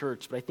true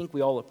church, but I think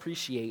we all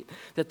appreciate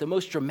that the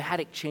most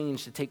dramatic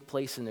change to take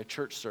place in the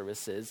church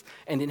services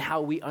and in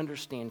how we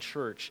understand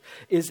church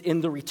is in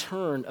the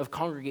return of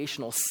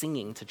congregational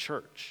singing to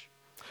church.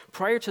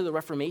 Prior to the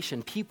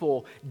Reformation,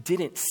 people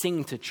didn't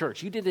sing to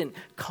church. You didn't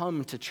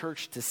come to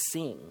church to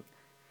sing,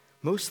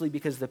 mostly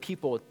because the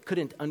people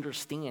couldn't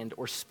understand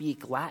or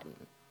speak Latin.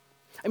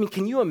 I mean,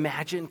 can you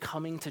imagine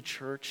coming to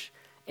church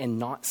and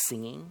not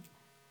singing?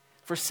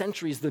 For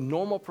centuries, the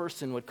normal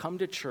person would come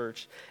to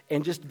church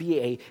and just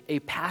be a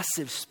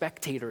passive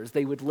spectator as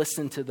they would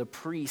listen to the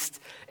priest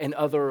and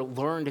other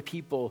learned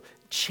people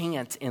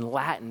chant in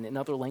Latin and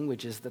other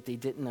languages that they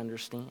didn't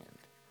understand.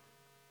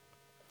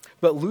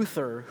 But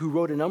Luther, who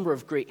wrote a number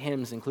of great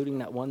hymns, including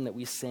that one that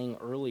we sang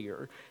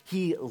earlier,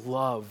 he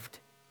loved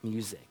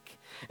music.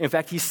 In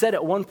fact, he said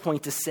at one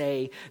point to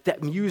say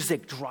that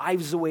music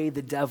drives away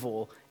the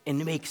devil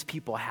and makes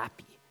people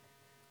happy.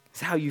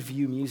 It's how you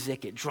view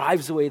music. It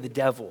drives away the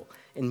devil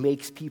and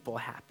makes people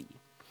happy.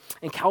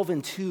 And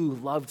Calvin, too,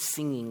 loved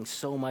singing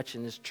so much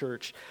in his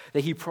church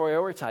that he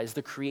prioritized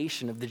the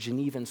creation of the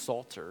Genevan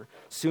Psalter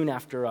soon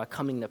after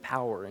coming to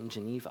power in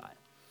Geneva.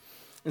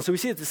 And so we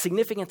see that the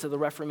significance of the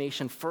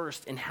Reformation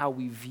first in how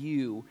we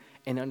view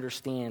and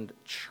understand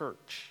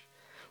church.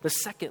 But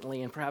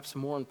secondly, and perhaps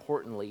more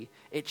importantly,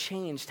 it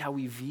changed how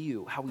we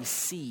view, how we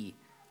see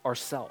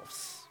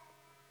ourselves.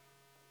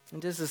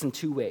 And this is in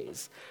two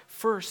ways.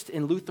 First,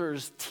 in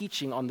Luther's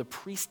teaching on the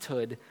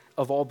priesthood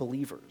of all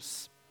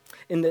believers.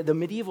 In the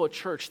medieval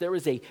church, there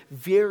was a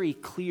very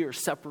clear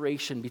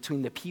separation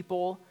between the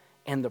people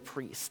and the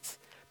priests,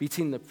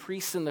 between the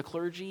priests and the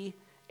clergy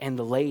and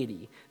the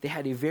laity. They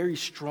had a very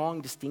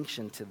strong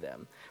distinction to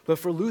them. But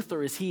for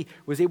Luther, as he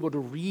was able to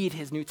read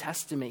his New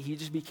Testament, he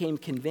just became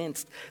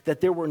convinced that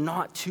there were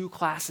not two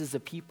classes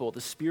of people,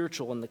 the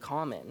spiritual and the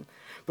common,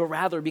 but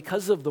rather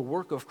because of the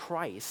work of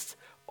Christ,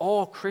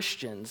 all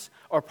Christians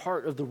are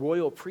part of the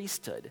royal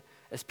priesthood,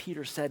 as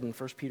Peter said in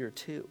 1 Peter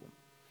 2.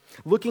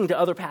 Looking to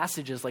other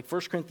passages like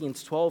 1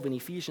 Corinthians 12 and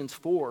Ephesians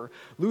 4,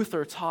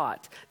 Luther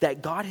taught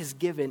that God has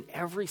given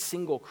every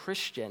single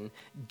Christian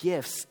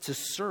gifts to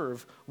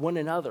serve one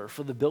another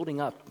for the building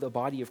up the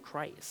body of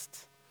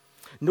Christ.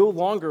 No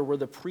longer were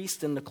the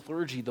priest and the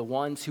clergy the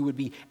ones who would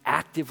be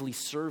actively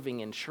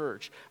serving in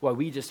church while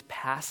we just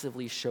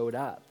passively showed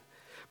up.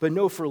 But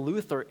no, for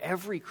Luther,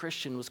 every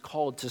Christian was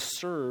called to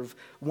serve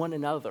one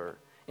another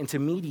and to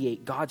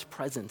mediate God's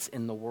presence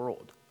in the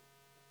world.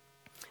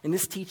 And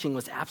this teaching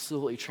was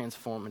absolutely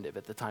transformative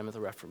at the time of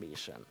the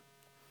Reformation.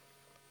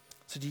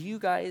 So do you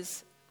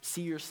guys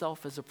see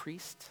yourself as a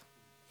priest?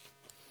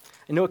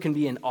 I know it can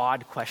be an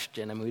odd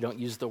question. I mean, we don't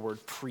use the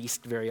word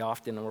priest very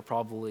often, and we're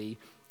probably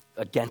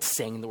against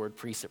saying the word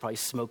priest. It probably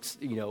spokes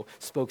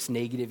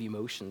negative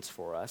emotions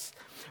for us.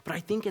 But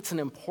I think it's an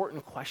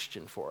important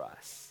question for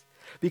us,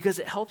 because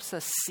it helps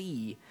us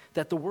see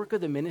that the work of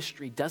the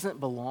ministry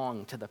doesn't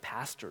belong to the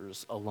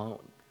pastors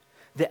alone.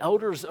 The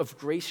elders of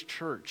Grace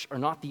Church are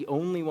not the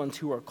only ones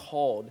who are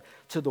called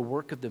to the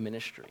work of the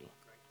ministry.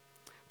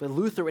 But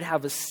Luther would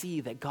have us see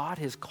that God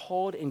has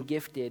called and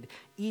gifted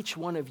each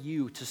one of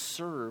you to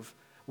serve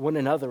one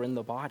another in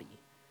the body.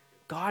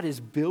 God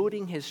is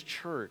building his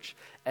church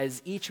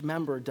as each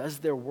member does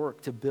their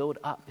work to build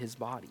up his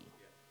body.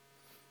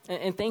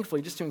 And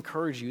thankfully, just to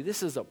encourage you,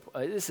 this is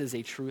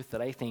a truth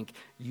that I think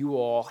you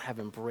all have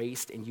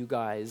embraced and you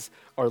guys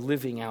are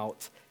living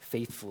out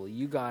faithfully.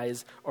 You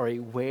guys are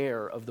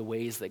aware of the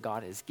ways that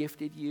God has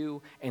gifted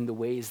you and the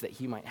ways that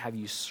he might have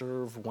you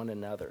serve one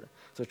another.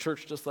 So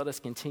church, just let us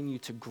continue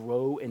to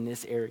grow in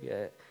this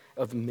area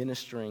of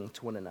ministering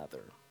to one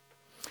another.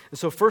 And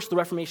so first, the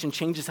Reformation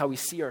changes how we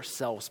see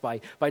ourselves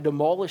by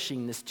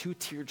demolishing this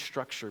two-tiered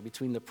structure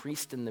between the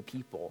priest and the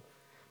people.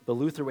 But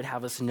Luther would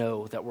have us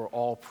know that we're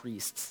all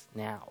priests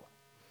now.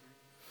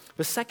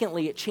 But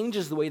secondly, it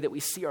changes the way that we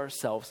see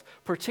ourselves,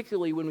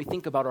 particularly when we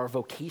think about our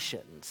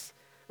vocations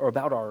or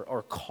about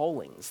our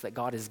callings that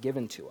God has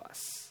given to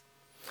us.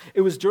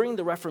 It was during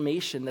the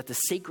Reformation that the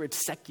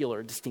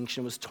sacred-secular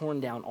distinction was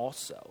torn down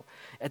also.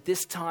 At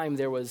this time,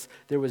 there was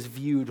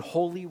viewed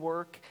holy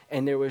work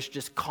and there was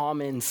just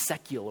common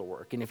secular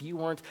work. And if you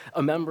weren't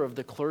a member of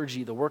the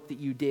clergy, the work that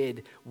you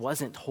did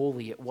wasn't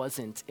holy, it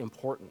wasn't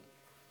important.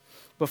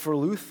 But for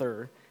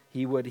Luther,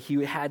 he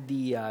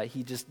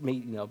just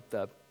made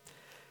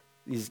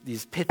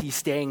these pithy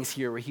sayings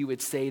here where he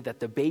would say that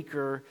the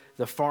baker,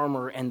 the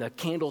farmer, and the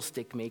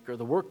candlestick maker,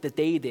 the work that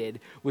they did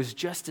was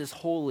just as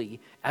holy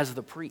as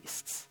the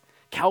priests.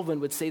 Calvin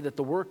would say that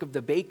the work of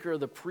the baker,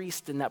 the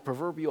priest, and that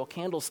proverbial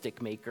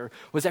candlestick maker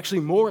was actually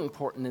more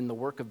important than the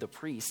work of the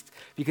priest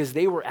because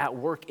they were at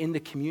work in the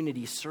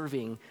community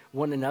serving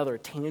one another,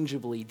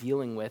 tangibly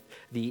dealing with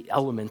the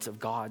elements of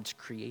God's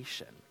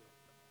creation.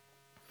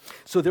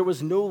 So there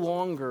was no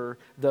longer,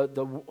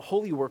 the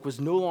holy work was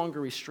no longer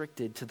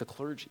restricted to the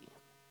clergy.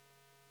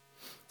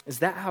 Is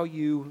that how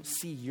you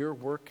see your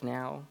work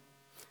now?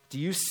 Do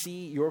you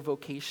see your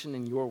vocation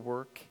and your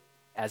work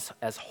as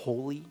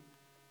holy,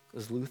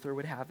 as Luther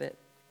would have it?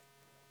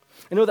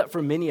 I know that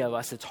for many of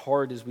us, it's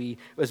hard as we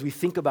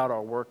think about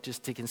our work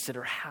just to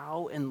consider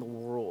how in the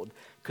world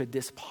could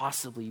this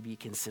possibly be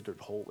considered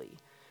holy.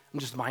 I'm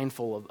just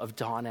mindful of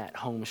Donna at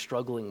home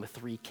struggling with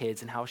 3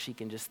 kids and how she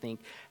can just think,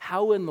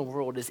 how in the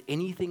world is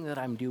anything that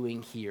I'm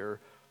doing here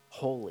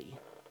holy?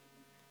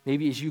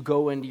 Maybe as you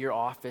go into your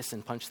office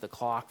and punch the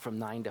clock from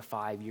 9 to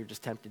 5, you're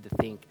just tempted to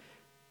think,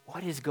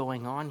 what is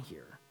going on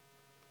here?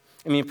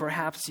 I mean,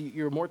 perhaps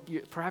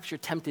you're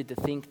tempted to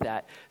think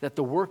that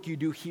the work you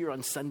do here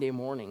on Sunday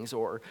mornings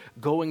or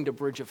going to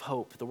Bridge of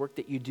Hope, the work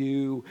that you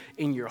do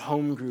in your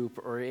home group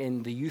or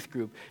in the youth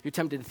group, you're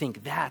tempted to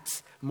think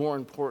that's more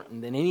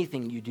important than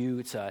anything you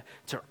do to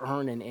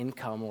earn an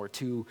income or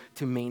to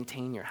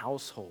maintain your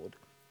household.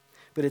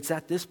 But it's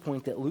at this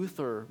point that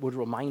Luther would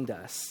remind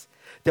us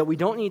that we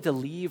don't need to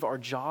leave our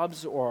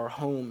jobs or our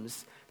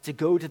homes to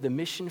go to the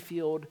mission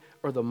field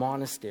or the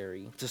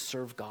monastery to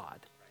serve God.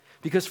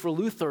 Because for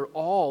Luther,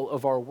 all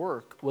of our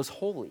work was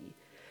holy.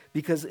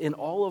 Because in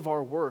all of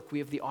our work, we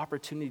have the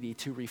opportunity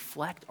to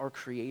reflect our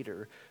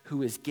Creator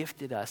who has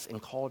gifted us and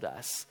called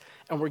us.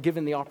 And we're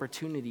given the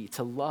opportunity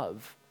to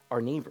love our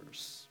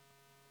neighbors.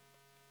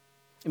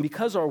 And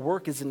because our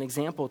work is an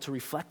example to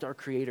reflect our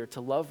Creator,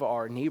 to love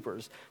our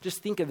neighbors,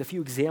 just think of the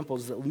few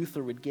examples that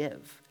Luther would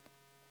give.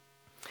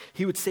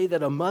 He would say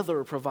that a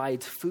mother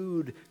provides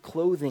food,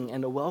 clothing,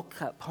 and a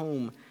well-kept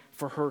home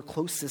for her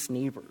closest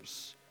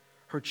neighbors,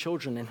 her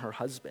children and her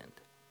husband.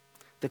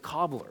 The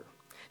cobbler.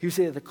 He would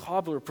say that the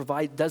cobbler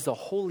does the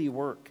holy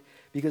work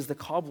because the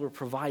cobbler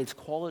provides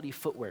quality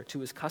footwear to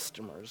his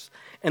customers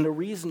and a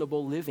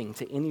reasonable living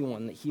to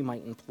anyone that he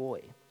might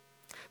employ.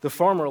 The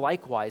farmer,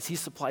 likewise, he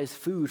supplies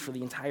food for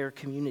the entire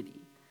community.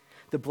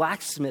 The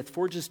blacksmith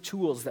forges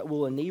tools that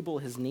will enable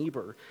his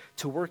neighbor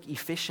to work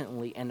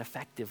efficiently and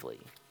effectively.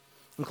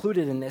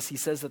 Included in this, he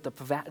says that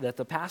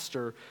the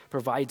pastor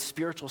provides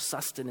spiritual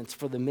sustenance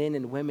for the men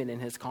and women in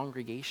his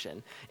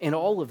congregation. And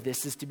all of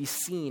this is to be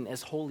seen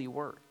as holy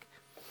work.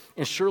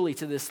 And surely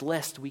to this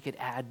list, we could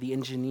add the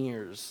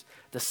engineers,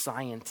 the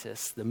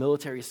scientists, the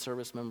military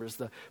service members,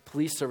 the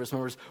police service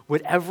members,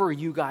 whatever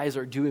you guys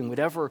are doing,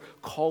 whatever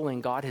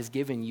calling God has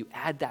given you,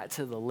 add that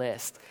to the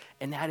list.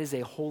 And that is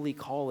a holy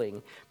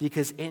calling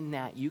because in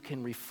that you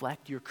can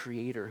reflect your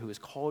Creator who has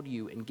called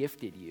you and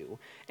gifted you,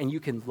 and you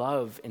can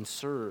love and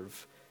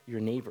serve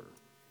your neighbor.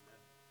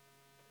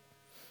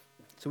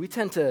 So we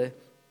tend to,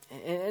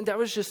 and that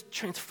was just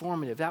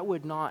transformative. That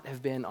would not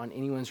have been on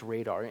anyone's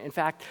radar. In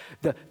fact,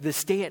 the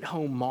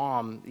stay-at-home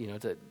mom,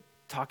 to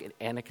talk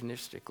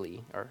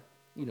anachronistically, or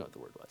you know what the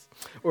word was,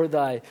 or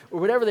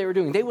whatever they were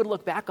doing, they would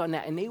look back on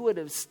that and they would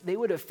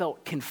have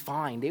felt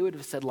confined. They would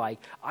have said, like,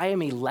 I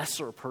am a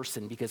lesser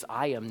person because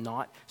I am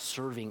not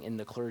serving in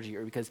the clergy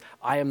or because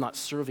I am not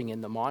serving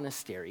in the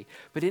monastery.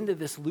 But into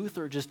this,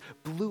 Luther just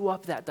blew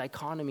up that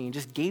dichotomy and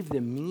just gave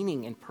them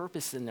meaning and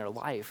purpose in their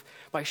life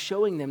by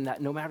showing them that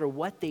no matter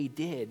what they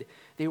did,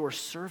 they were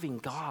serving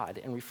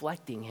God and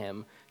reflecting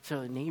Him to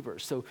their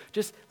neighbors. So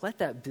just let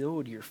that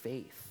build your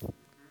faith.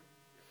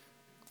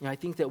 I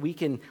think that we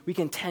can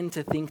tend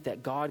to think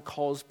that God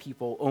calls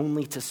people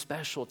only to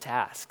special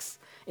tasks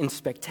in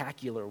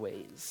spectacular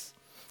ways.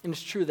 And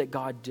it's true that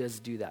God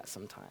does do that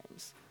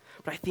sometimes.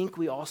 But I think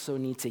we also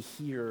need to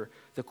hear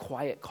the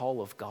quiet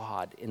call of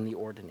God in the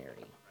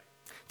ordinary,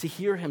 to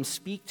hear Him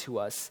speak to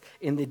us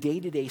in the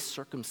day-to-day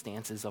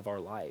circumstances of our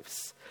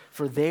lives.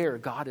 For there,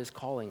 God is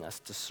calling us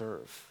to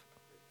serve.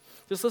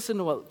 Just listen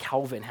to what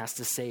Calvin has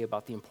to say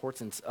about the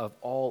importance of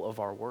all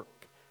of our work.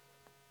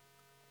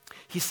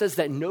 He says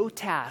that no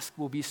task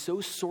will be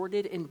so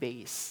sordid and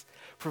base,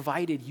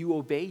 provided you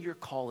obey your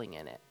calling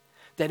in it,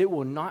 that it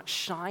will not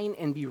shine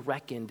and be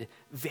reckoned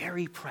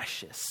very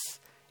precious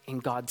in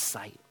God's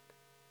sight.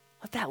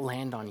 Let that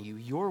land on you.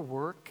 Your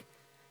work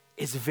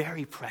is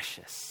very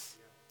precious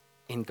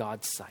in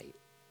God's sight.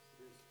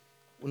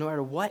 No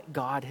matter what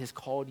God has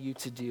called you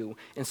to do,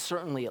 and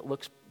certainly it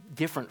looks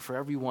different for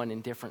everyone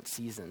in different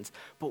seasons,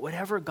 but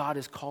whatever God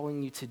is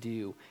calling you to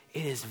do,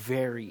 it is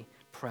very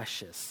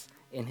precious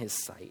in His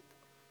sight.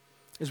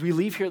 As we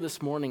leave here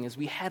this morning, as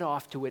we head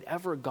off to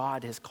whatever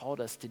God has called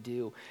us to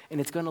do,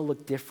 and it's going to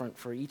look different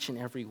for each and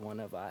every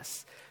one of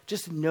us,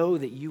 just know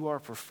that you are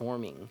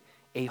performing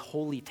a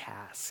holy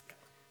task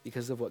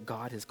because of what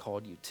God has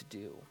called you to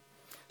do.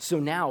 So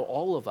now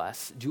all of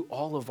us do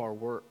all of our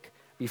work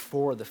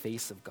before the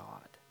face of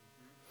God.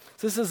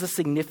 So this is a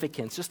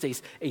significance, just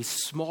a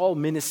small,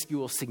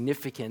 minuscule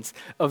significance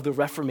of the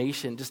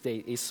Reformation, just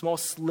a small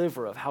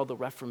sliver of how the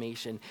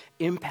Reformation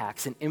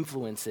impacts and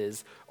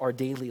influences our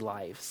daily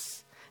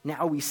lives.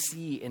 now we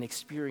see and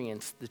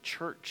experience the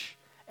church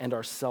and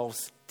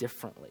ourselves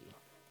differently.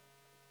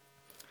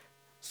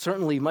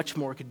 Certainly, much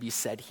more could be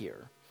said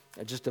here,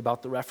 just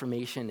about the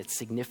Reformation, its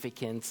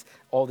significance,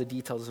 all the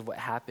details of what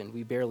happened.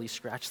 We barely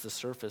scratched the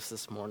surface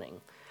this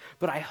morning.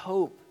 But I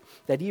hope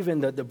that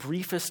even the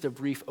briefest of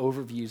brief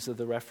overviews of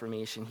the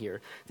Reformation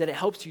here, that it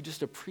helps you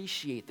just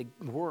appreciate the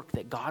work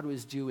that God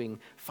was doing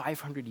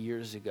 500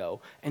 years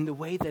ago and the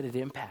way that it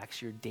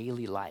impacts your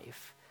daily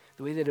life,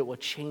 the way that it will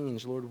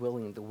change, Lord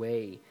willing, the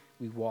way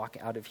we walk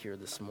out of here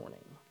this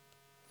morning.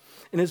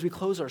 And as we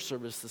close our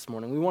service this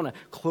morning, we want to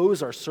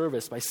close our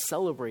service by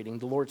celebrating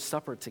the Lord's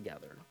Supper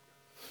together.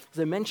 As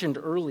I mentioned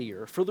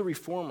earlier, for the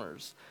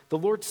Reformers, the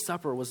Lord's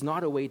Supper was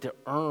not a way to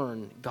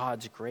earn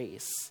God's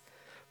grace,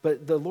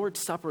 but the Lord's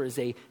Supper it's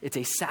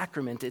a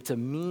sacrament, it's a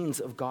means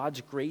of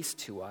God's grace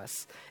to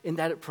us in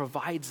that it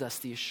provides us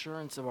the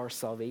assurance of our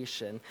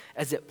salvation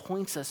as it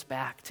points us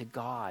back to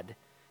God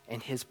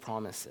and his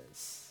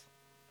promises.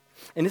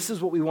 And this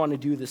is what we want to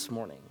do this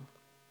morning.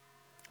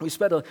 We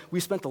spent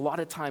a lot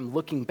of time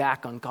looking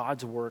back on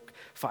God's work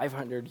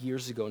 500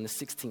 years ago in the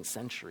 16th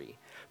century.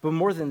 But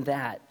more than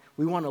that,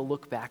 we want to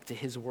look back to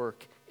his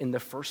work in the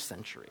first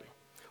century.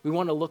 We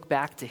want to look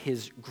back to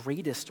his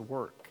greatest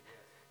work,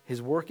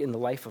 his work in the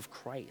life of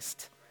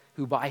Christ,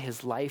 who by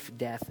his life,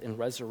 death, and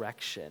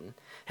resurrection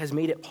has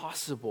made it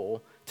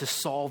possible to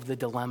solve the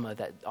dilemma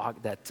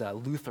that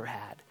Luther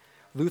had.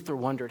 Luther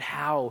wondered,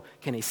 how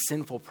can a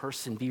sinful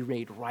person be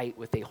made right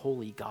with a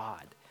holy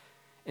God?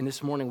 And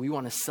this morning, we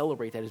want to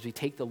celebrate that as we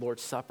take the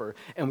Lord's Supper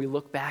and we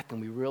look back and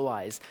we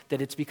realize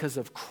that it's because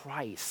of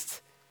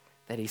Christ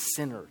that a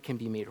sinner can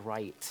be made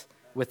right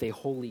with a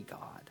holy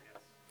God.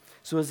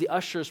 So as the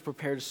ushers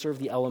prepare to serve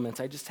the elements,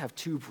 I just have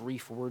two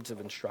brief words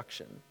of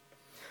instruction.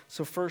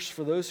 So first,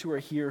 for those who are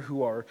here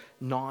who are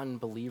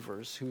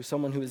non-believers,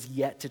 someone who is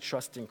yet to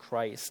trust in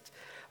Christ,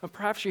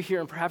 perhaps you're here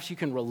and perhaps you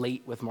can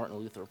relate with Martin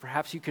Luther.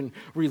 Perhaps you can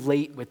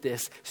relate with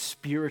this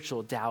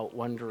spiritual doubt,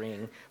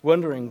 wondering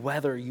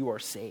whether you are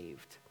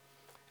saved.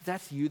 If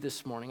that's you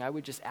this morning, I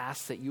would just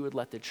ask that you would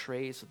let the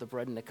trays with the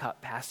bread and the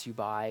cup pass you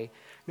by.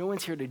 No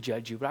one's here to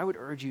judge you, but I would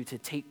urge you to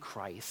take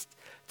Christ,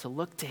 to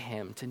look to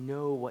him, to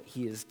know what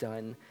he has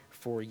done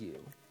for you.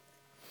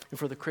 And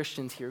for the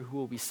Christians here who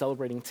will be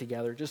celebrating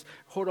together, just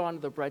hold on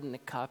to the bread and the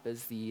cup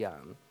as the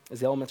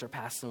elements are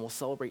passed, and we'll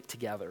celebrate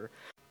together.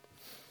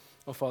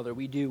 Oh, Father,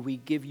 we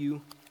give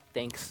you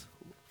thanks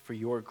for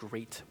your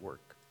great work.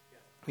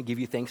 We give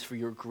you thanks for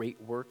your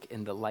great work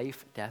in the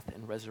life, death,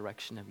 and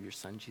resurrection of your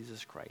Son,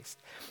 Jesus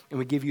Christ. And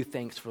we give you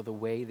thanks for the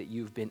way that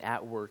you've been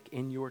at work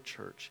in your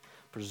church,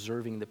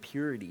 preserving the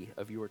purity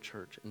of your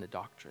church and the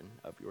doctrine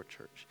of your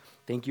church.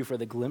 Thank you for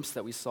the glimpse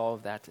that we saw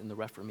of that in the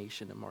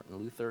Reformation of Martin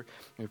Luther.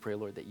 And we pray,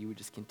 Lord, that you would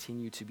just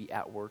continue to be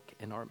at work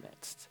in our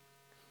midst.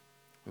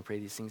 We pray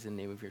these things in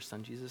the name of your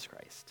Son, Jesus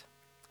Christ.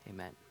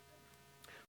 Amen.